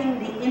Implementing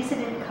the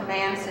Incident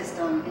Command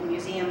System in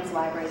Museums,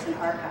 Libraries, and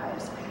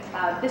Archives.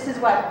 This is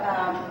what,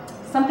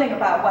 something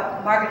about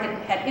what Margaret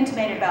had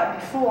intimated about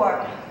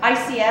before.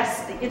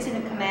 ICS, the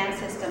Incident Command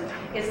System,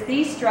 is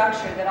the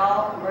structure that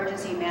all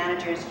emergency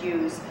managers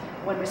use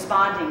when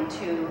responding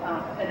to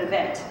an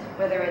event,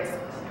 whether it's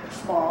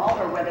small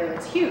or whether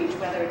it's huge,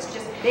 whether it's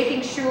just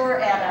making sure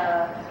at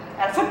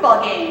a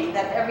football game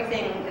that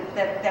everything,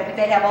 that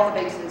they have all the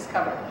bases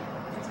covered.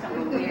 It's kind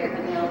of a weird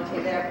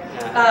analogy there.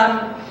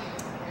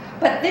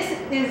 But this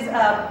is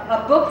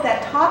a book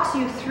that talks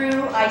you through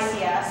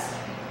ICS.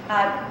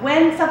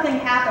 When something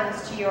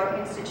happens to your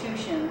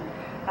institution,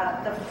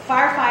 the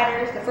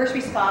firefighters, the first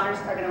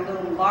responders are going to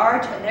loom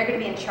large, and they're going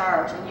to be in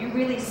charge, and you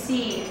really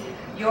cede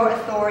your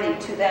authority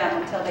to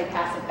them until they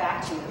pass it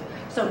back to you.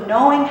 So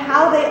knowing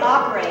how they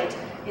operate,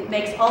 it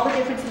makes all the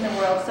difference in the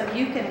world, so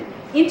you can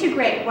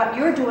integrate what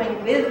you're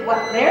doing with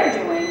what they're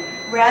doing,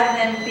 rather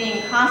than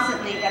being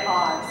constantly at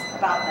odds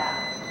about that.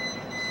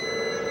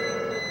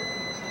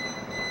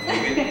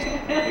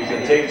 You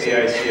can take the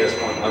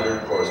ICS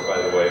 100 course,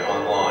 by the way,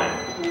 online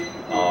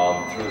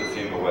through the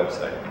FEMA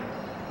website,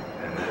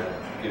 and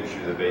that gives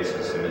you the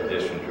basics in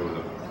addition to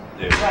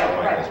the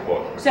Michael's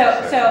book. So,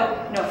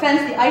 no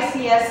offense, the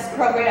ICS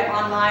program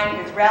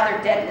online is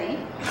rather deadly.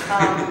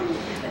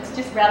 It's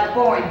just rather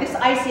boring. This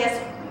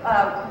ICS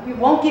it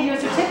won't give you a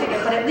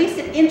certificate, but at least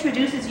it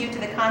introduces you to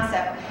the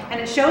concept, and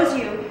it shows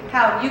you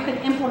how you can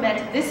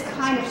implement this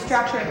kind of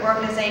structure and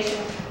organization,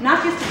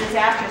 not just to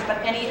disasters, but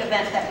any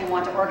event that you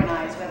want to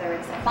organize, whether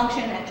it's a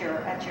function at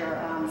your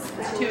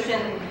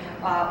institution,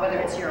 whether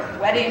it's your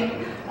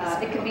wedding,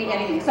 it could be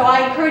anything. So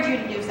I encourage you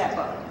to use that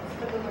book.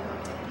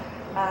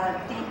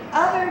 The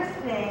other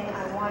thing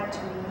I wanted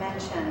to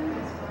mention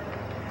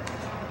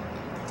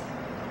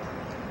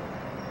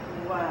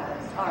was,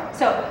 all right,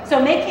 so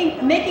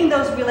making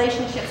those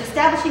relationships,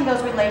 establishing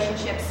those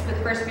relationships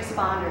with first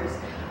responders,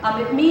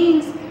 it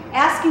means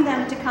asking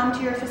them to come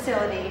to your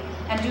facility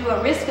and do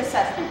a risk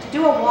assessment, to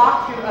do a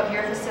walkthrough of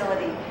your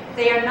facility.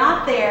 They are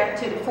not there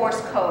to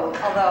enforce code,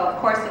 although of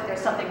course if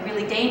there's something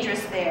really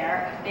dangerous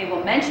there, they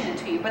will mention it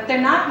to you, but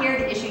they're not here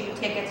to issue you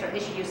tickets or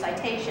issue you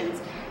citations.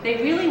 They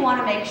really want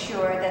to make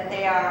sure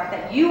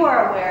that you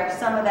are aware of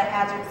some of the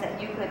hazards that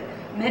you could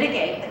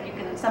mitigate, that you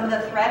can, some of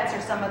the threats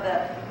or some of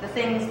the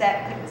things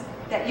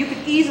that you could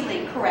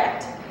easily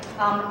correct,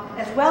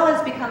 as well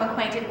as become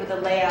acquainted with the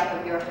layout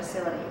of your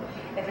facility.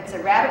 If it's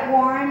a rabbit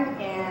warren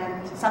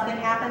and something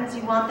happens,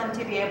 you want them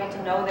to be able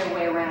to know their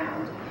way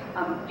around.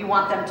 You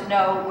want them to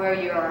know where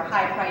your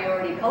high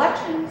priority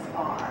collections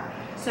are.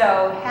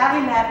 So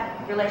having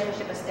that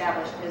relationship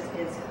established is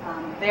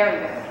very,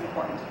 very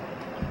important.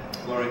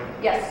 Laurie?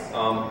 Yes?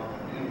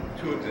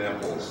 Two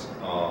examples.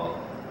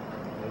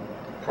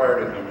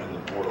 Prior to coming to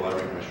the Board of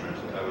Library Commissioners,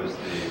 I was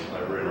the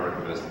librarian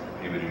archivist at the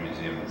Peabody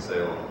Museum in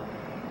Salem.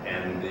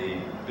 And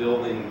the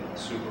building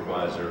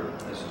supervisor,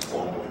 this is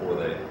long before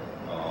they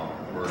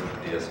merged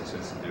with the Essex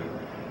Institute,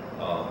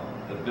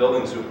 the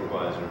building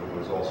supervisor, who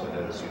was also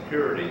head of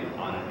security,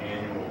 on an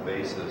annual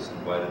basis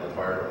invited the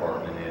fire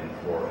department in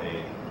for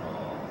a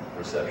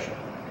reception.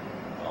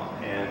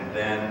 And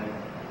then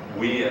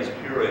we as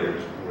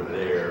curators were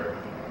there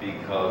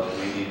because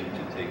we needed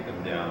to take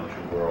them down to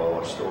where all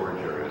our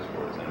storage areas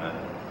were. And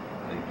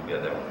I think you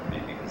get that one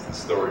from me, because the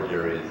storage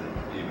areas at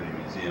the Peabody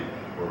Museum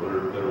were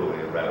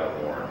literally a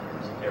rabbit warren. There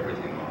was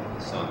everything under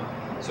the sun.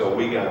 So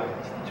we got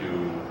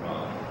to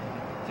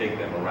take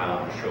them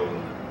around to show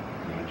them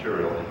the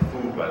material. And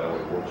food, by the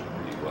way, works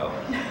pretty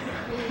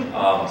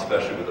well,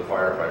 especially with the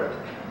firefighters.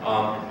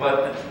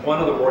 But one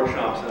of the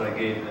workshops that I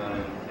gave down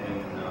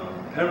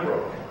in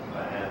Pembroke,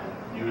 and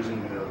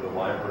using the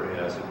library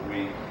as a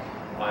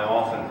I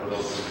often, for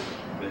those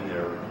who've been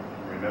there,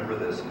 remember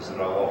this, is that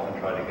I'll often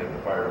try to get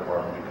the fire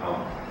department to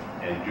come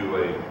and do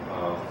a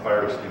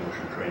fire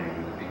extinguisher training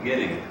in the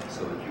beginning,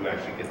 so that you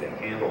actually get to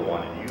handle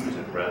one and use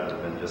it, rather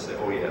than just say,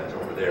 oh yeah, it's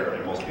over there.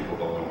 And most people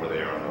don't know where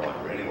they are in the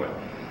library anyway.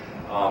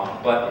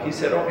 But he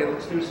said, okay,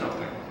 let's do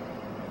something.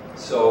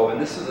 So, and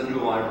this is a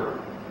new library.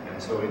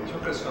 And so he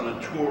took us on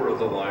a tour of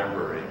the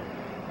library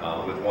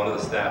with one of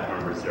the staff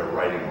members there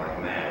writing like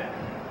mad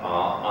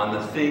on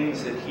the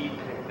things that he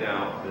picked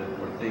out that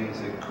were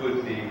things that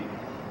could be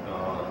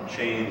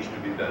changed to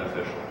be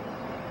beneficial.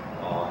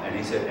 And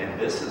he said, and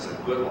this is a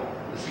good one.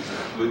 This is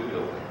a good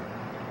building.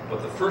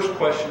 But the first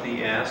question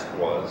he asked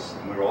was,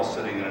 and we were all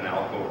sitting in an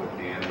alcove at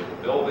the end of the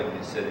building,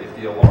 he said, if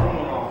the alarm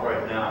went off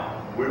right now,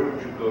 where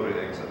would you go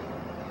to exit?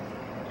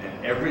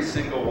 And every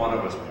single one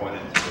of us pointed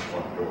to the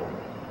front door.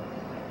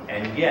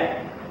 And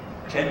yet,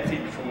 10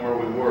 feet from where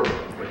we were,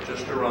 but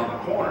just around the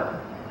corner,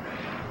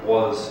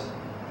 was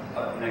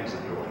an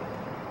exit door.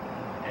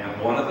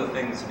 And one of the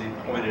things that he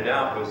pointed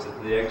out was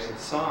that the exit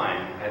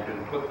sign had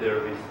been put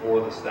there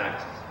before the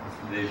stacks,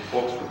 the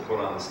books were put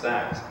on the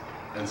stacks.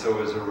 And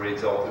so as a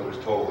result, it was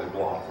totally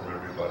blocked from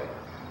everybody.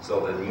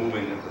 So that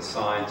moving the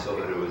sign so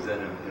that it was in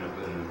an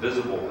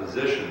invisible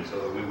position, so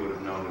that we would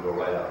have known to go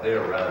right out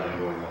there rather than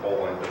going the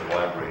whole length of the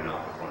library and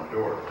out the front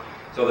door.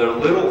 So there are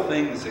little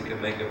things that can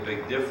make a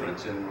big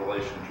difference in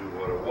relation to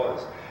what it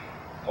was.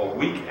 A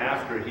week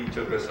after he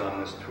took us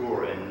on this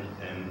tour and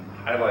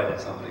highlighted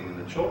something in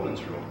the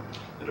children's room,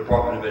 the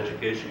Department of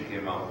Education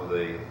came out with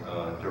a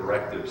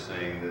directive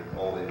saying that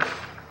all these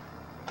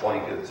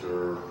blankets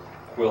or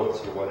quilts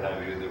or what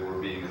have you that were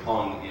being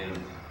hung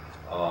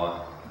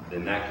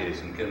in that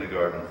case in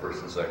kindergarten,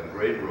 first and second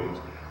grade rooms,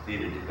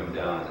 needed to come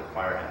down as a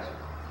fire hazard.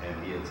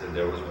 And he had said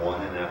there was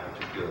one in that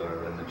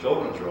particular, in the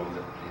children's room,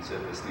 that he said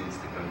this needs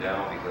to come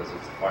down because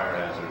it's a fire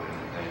hazard,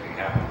 and if anything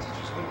happens, it's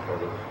just going to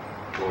cover,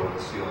 go to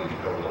the ceiling and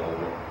cover the whole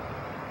room.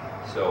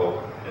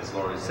 So, as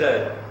Laurie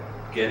said,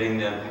 getting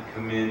them to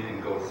come in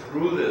and go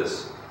through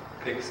this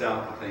picks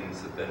out the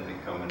things that then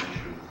become an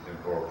issue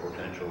or a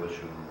potential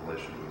issue in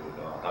relation to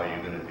how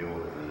you're going to deal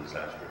with a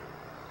disaster.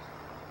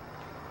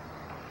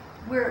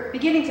 We're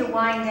beginning to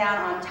wind down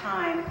on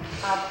time,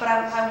 but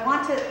I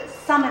want to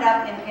sum it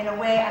up in a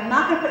way. I'm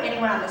not going to put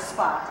anyone on the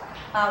spot,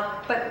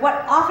 but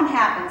what often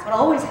happens, what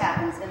always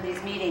happens in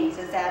these meetings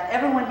is that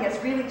everyone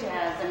gets really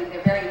jazzed. I mean,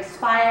 they're very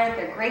inspired,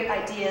 they're great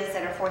ideas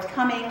that are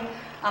forthcoming,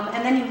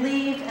 and then you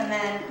leave and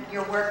then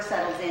your work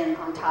settles in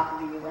on top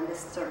of you and this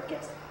sort of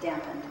gets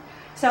dampened.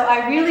 So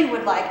I really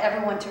would like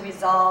everyone to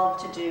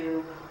resolve to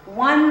do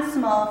one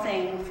small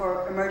thing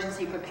for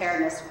emergency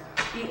preparedness,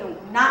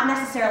 not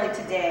necessarily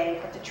today,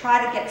 but to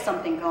try to get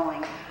something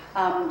going.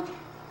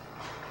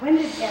 When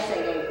did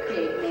SAA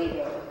create May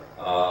Day?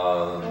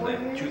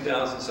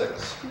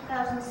 2006.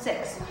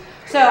 2006.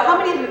 So how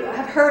many of you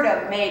have heard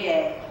of May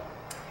Day?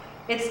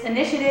 It's an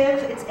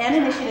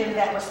initiative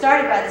that was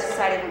started by the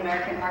Society of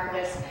American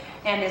Archivists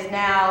and is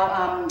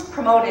now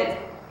promoted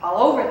all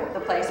over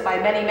the place by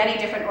many, many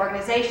different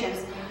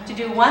organizations to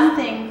do one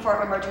thing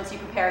for emergency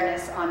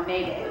preparedness on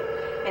May Day.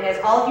 And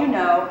as all of you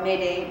know, May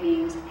Day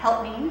means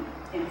help me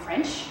in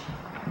French.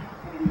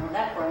 I didn't know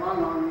that for a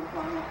long, long,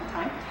 long, long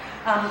time.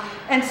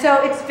 And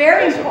so it's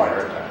very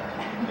important.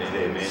 May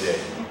Day,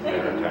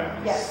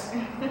 maritime. Yes,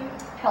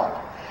 help.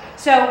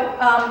 So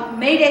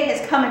May Day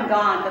has come and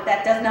gone, but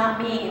that does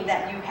not mean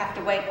that you have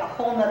to wait a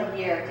whole nother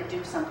year to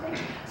do something.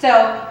 So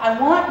I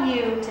want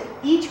you to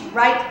each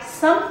write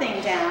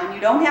something down.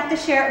 You don't have to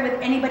share it with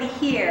anybody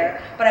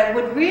here, but I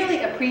would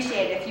really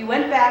appreciate it if you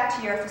went back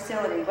to your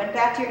facility, went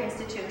back to your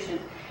institution,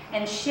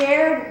 and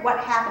shared what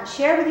happened.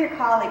 Share with your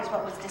colleagues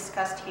what was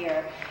discussed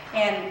here,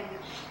 and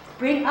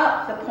bring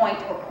up the point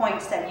or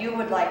points that you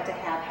would like to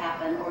have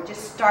happen, or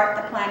just start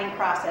the planning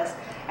process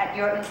at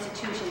your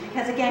institution.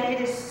 Because again, it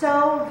is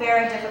so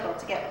very difficult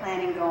to get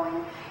planning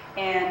going.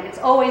 And it's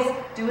always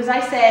do as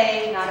I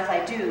say, not as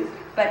I do.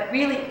 But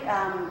really,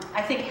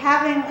 I think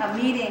having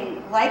a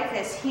meeting like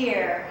this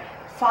here,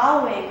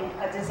 following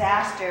a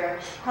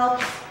disaster,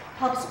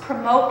 helps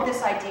promote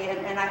this idea,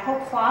 and I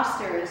hope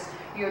fosters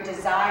your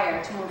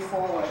desire to move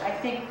forward. I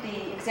think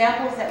the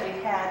examples that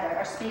we've had,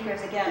 our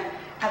speakers again,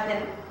 have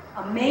been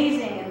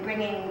amazing in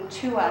bringing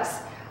to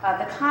us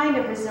the kind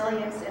of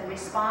resilience and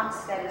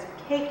response that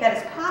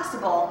is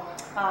possible.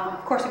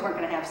 Of course, we weren't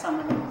going to have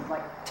someone who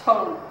like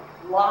totally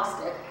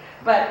lost it,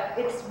 but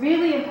it's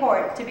really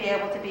important to be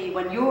able to be,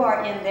 when you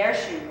are in their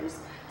shoes,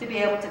 to be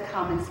able to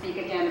come and speak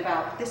again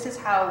about this is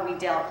how we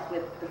dealt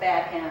with the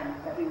bad hand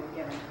that we were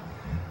given.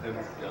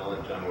 I'll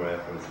let John go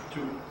afterwards.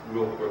 Two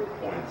real quick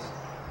points.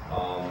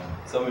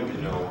 Some of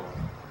you know,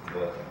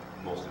 but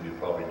most of you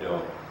probably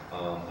don't.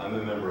 I'm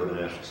a member of the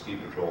National Ski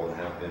Patrol and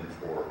have been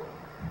for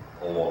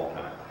a long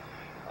time.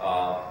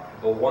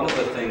 But one of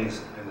the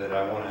things that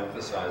I want to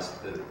emphasize,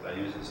 that I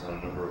use this on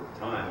a number of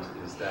times,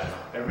 is that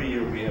every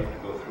year we have to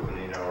go through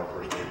an 8-hour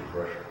first aid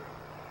refresher.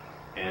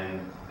 And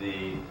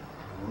the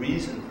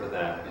reason for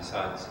that,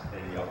 besides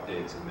any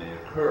updates that may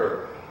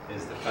occur,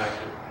 is the fact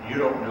that you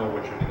don't know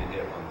what you're going to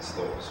hit on the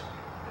slopes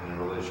in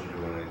relation to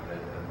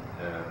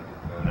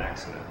an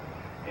accident.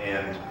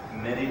 And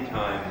many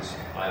times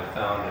I've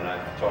found, and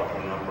I've talked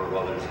to a number of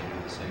others who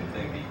do the same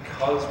thing,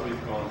 because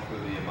we've gone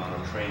through the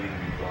amount of training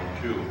we've gone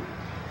through,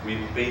 we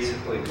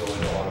basically go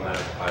into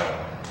automatic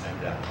pilot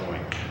at that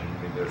point.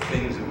 And there are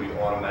things that we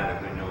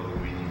automatically know that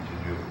we need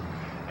to do.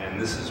 And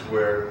this is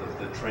where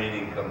the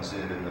training comes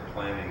in and the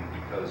planning,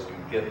 because you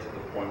get to the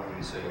point where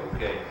you say,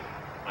 okay,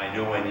 I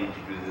know I need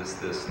to do this,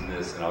 this, and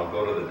this, and I'll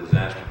go to the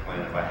disaster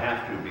plan if I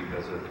have to,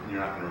 because you're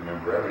not going to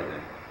remember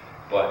everything.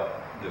 But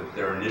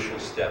there are initial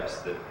steps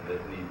that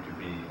need to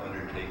be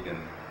undertaken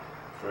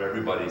for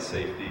everybody's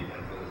safety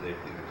and for the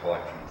safety of the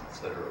collections,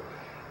 etc.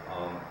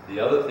 The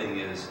other thing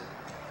is,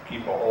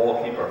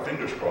 all keep our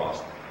fingers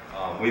crossed.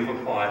 We've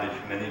applied,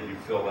 as many of you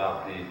filled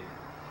out the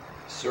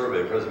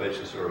survey,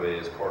 preservation survey,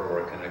 as part of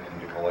our Connecting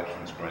to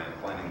Collections grant,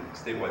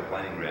 statewide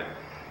planning grant.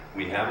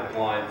 We have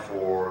applied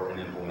for an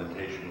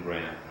implementation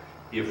grant.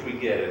 If we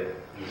get it,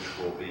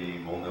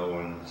 which we'll know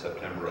in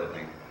September, I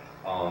think,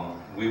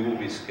 we will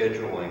be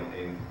scheduling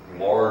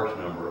a large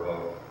number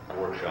of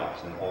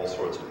workshops in all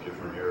sorts of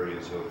different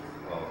areas of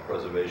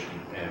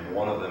preservation, and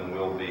one of them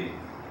will be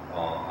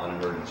on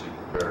emergency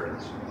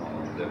preparedness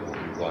that will be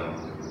run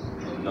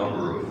in a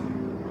number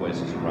of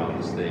places around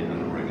the state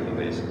on a regular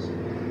basis.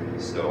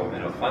 So,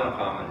 and a final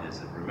comment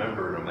is that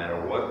remember, no matter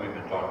what we've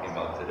been talking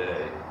about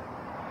today,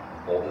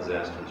 all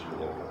disasters are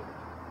local,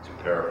 to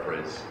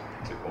paraphrase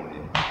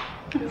Ticconi.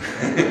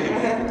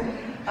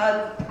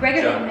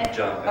 Gregor,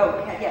 John.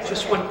 oh, yes.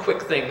 Just one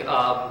quick thing.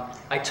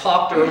 I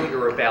talked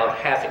earlier about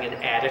having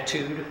an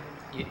attitude.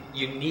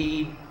 You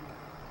need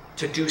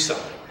to do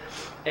something.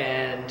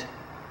 And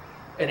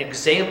an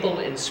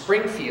example in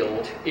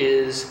Springfield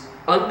is,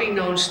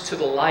 unbeknownst to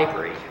the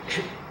library,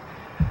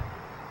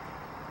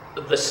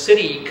 the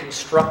city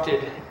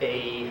constructed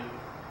a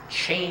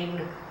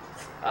chain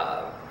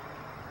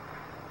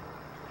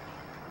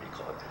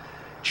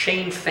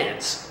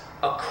fence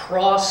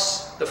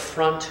across the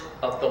front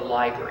of the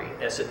library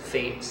as it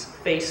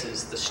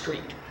faces the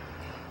street.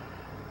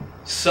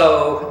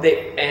 So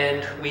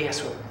we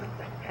asked, well, what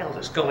the hell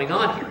is going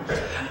on here?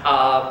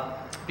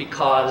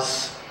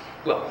 Because,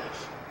 well,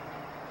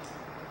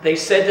 they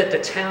said that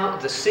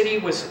the city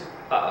was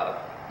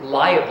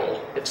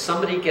liable if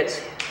somebody gets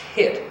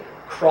hit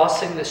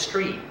crossing the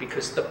street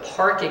because the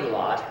parking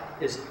lot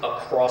is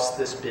across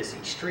this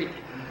busy street.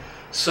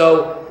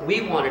 So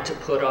we wanted to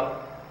put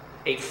up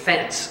a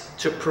fence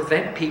to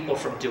prevent people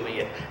from doing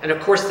it. And of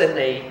course then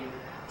they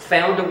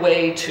found a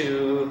way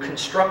to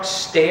construct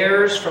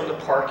stairs from the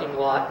parking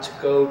lot to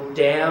go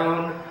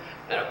down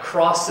and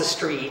across the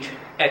street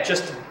at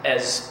just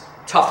as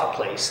tough a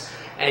place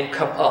and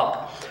come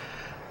up.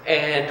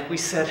 And we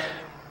said,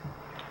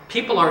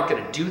 people aren't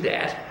going to do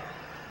that.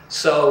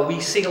 So we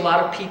see a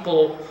lot of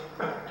people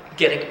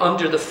getting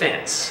under the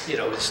fence. You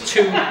know, it's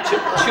two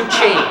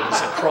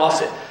chains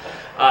across it.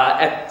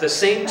 At the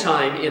same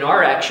time, in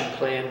our action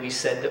plan, we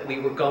said that we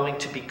were going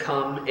to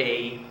become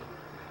a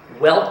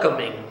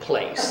welcoming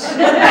place.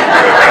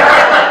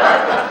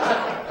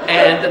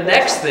 And the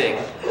next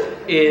thing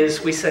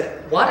is we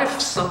said, what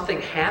if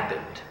something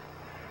happened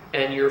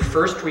and your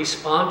first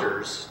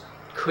responders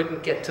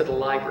couldn't get to the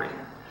library?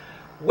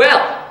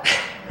 Well,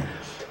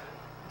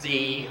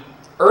 the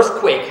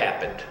earthquake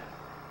happened,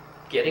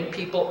 getting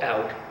people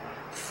out,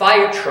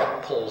 fire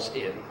truck pulls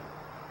in,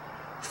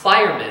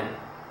 firemen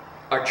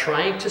are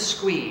trying to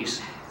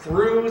squeeze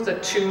through the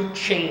two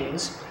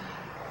chains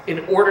in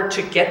order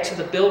to get to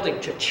the building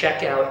to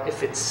check out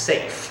if it's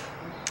safe.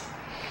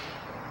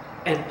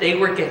 And they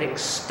were getting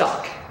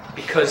stuck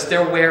because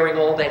they're wearing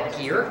all that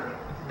gear.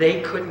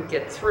 They couldn't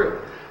get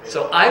through.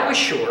 So I was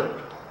sure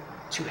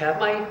to have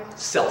my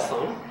cell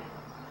phone,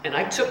 and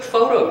I took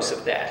photos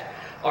of that.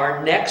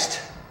 Our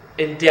next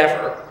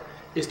endeavor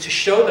is to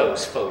show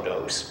those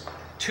photos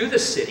to the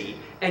city,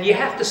 and you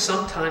have to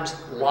sometimes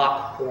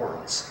lock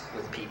horns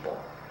with people.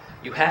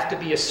 You have to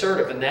be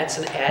assertive, and that's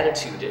an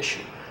attitude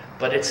issue,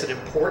 but it's an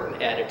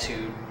important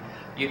attitude.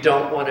 You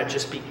don't want to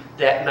just be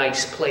that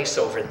nice place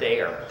over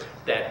there,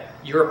 that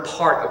you're a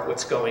part of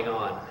what's going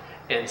on.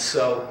 And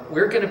so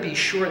we're going to be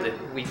sure that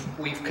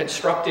we've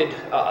constructed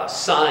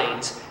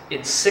signs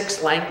in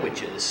 6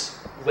 languages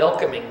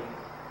welcoming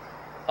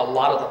a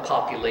lot of the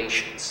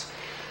populations.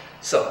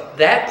 So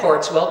that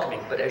part's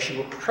welcoming, but as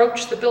you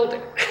approach the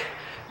building,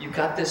 you've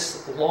got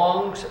this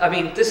long, I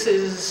mean, this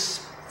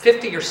is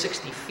 50 or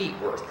 60 feet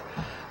worth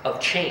of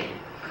chain.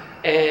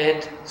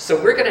 And so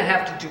we're going to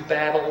have to do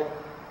battle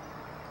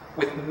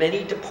with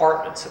many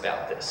departments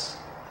about this,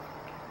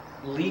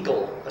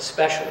 legal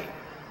especially.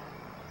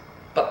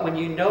 But when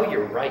you know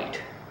you're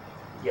right,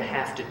 you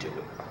have to do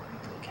it,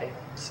 okay?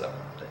 So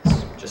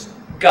that's just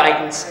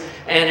guidance,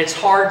 and it's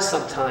hard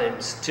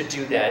sometimes to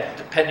do that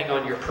depending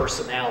on your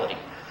personality.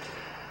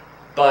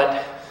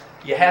 But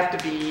you have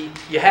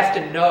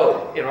to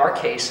know, in our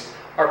case,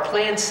 our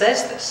plan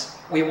says this.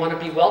 We want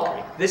to be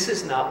welcoming. This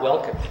is not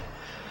welcoming.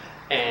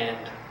 And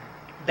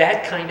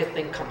that kind of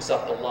thing comes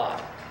up a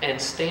lot. And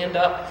stand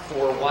up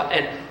for what,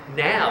 and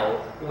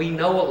now we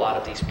know a lot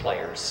of these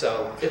players,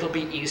 so it'll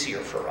be easier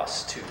for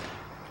us to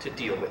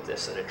deal with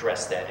this and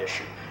address that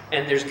issue.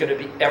 And there's going to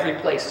be, every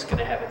place is going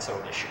to have its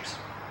own issues.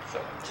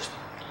 So just.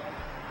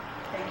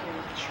 Thank you.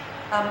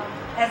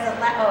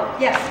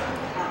 Yes.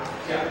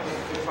 Yeah,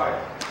 if I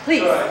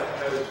Please. could,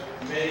 as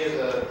many of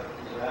the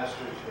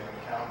disasters you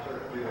encounter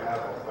do have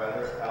a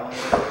weather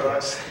element to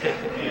us.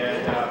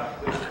 And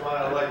just want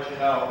to let you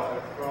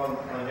know, from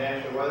a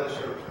National Weather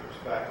Service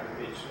perspective,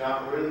 it's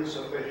not really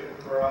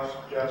sufficient for us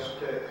just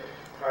to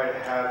try to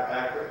have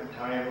accurate and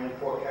timely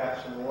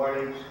forecasts and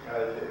warnings,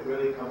 because it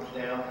really comes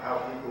down to how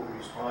people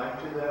respond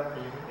to them.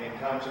 And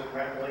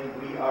consequently,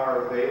 we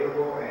are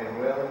available and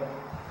willing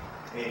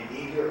and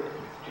eager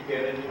to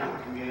get into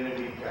the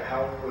community to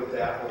help with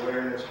that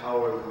awareness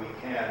however we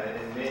can.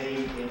 And in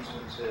many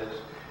instances,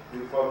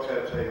 you folks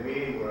have, say,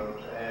 meeting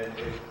rooms, and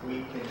if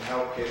we can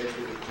help get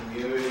into the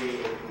community,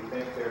 if we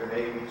think there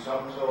may be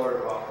some sort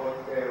of a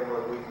hook there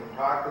where we can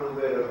talk a little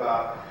bit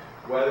about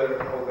weather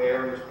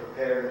awareness,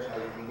 preparedness, how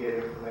you can get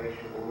information,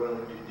 we're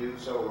willing to do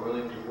so. We're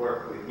willing to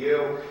work with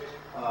you.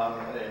 And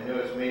I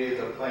notice many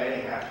of the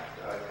planning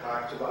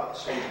talks about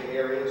safe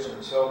areas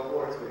and so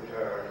forth, which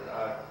are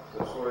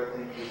the sort of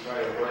things we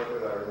try to work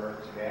with our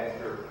emergency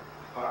manager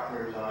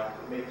partners on.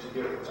 It makes a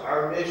difference.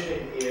 Our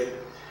mission is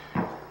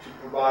to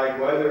provide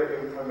weather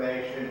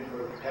information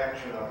for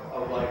protection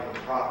of life and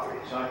property.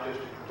 It's not just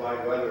to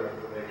provide weather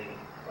information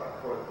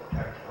for the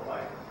protection of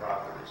life and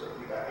property. So if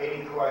you got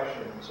any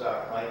questions,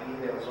 my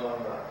email's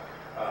on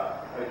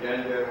the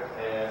agenda,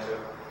 and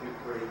feel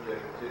free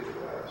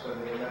to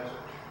send me a message.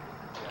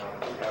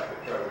 We'd be happy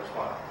to try to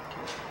respond.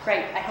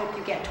 Great. I hope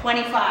you get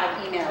 25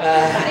 emails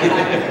from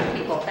 25 different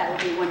people. That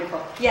would be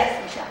wonderful.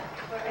 Yes, Michelle.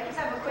 I just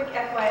have a quick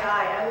FYI.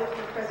 I work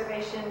for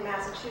Preservation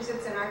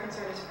Massachusetts, and our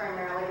concern is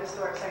primarily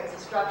historic sites and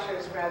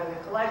structures rather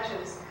than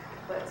collections.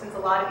 But since a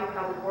lot of you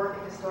probably work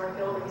in historic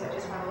buildings, I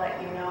just want to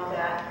let you know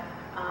that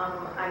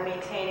I'm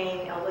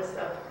maintaining a list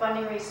of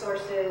funding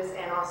resources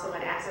and also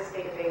an access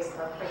database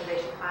of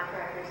preservation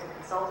contractors and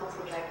consultants,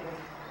 which I can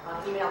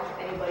email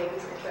to anybody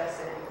who's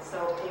interested in it.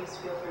 So please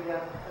feel free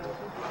to come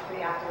up to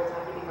me afterwards.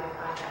 I'll give you my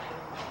contact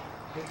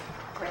info.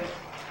 Great.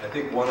 I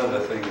think one of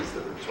the things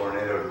that the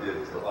tornado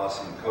did for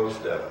us in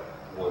COSTEP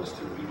was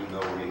to, even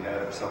though we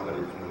had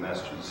somebody from the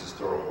Massachusetts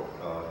Historical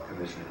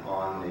Commission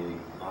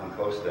on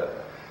COSTEP,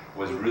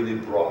 was really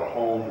brought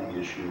home the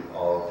issue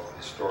of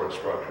historic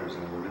structures,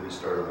 and we really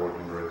started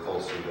working very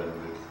closely then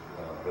with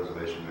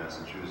Preservation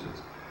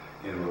Massachusetts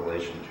in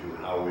relation to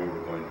how we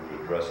were going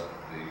to address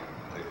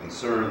the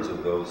concerns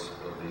of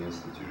the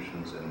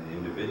institutions and the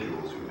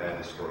individuals who had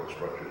historic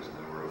structures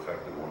that were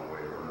affected one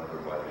way or another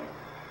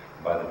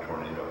by the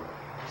tornado.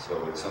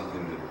 So it's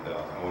something that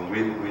when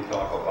we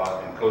talk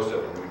about, in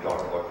COSTEP, when we talk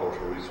about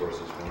cultural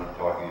resources, we're not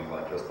talking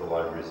about just the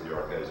libraries, the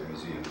archives,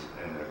 museums,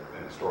 and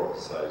historical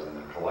societies and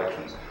their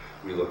collections.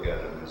 We look at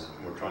it as,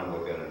 we're trying to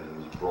look at it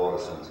in as broad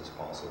a sense as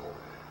possible,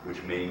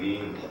 which may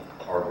mean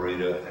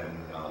arboreta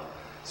and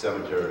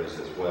cemeteries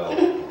as well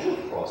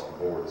across the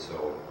board.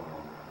 So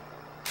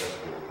that's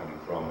where we're coming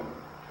from.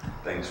 And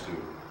thanks to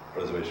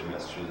Preservation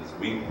Massachusetts,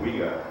 we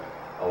got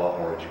a lot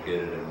more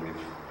educated, and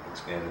we've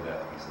expanded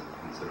that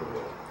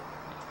considerably.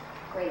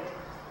 Great.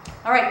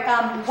 All right,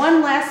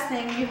 one last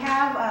thing. You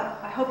have,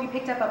 I hope you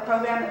picked up a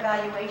program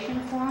evaluation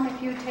form.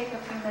 If you take a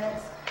few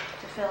minutes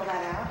to fill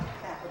that out,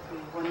 that would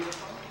be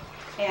wonderful.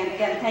 And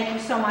again, thank you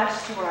so much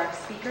to our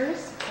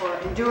speakers for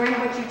enduring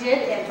what you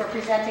did and for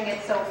presenting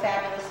it so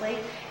fabulously.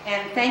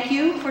 And thank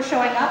you for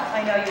showing up.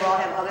 I know you all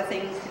have other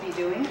things to be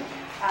doing.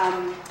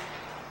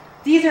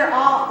 These are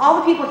all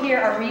the people here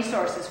are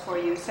resources for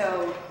you,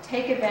 so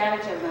take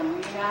advantage of them.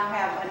 You now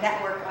have a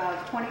network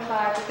of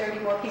 25 to 30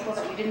 more people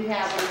that you didn't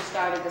have when you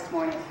started this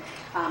morning.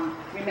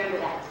 Remember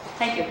that.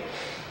 Thank you.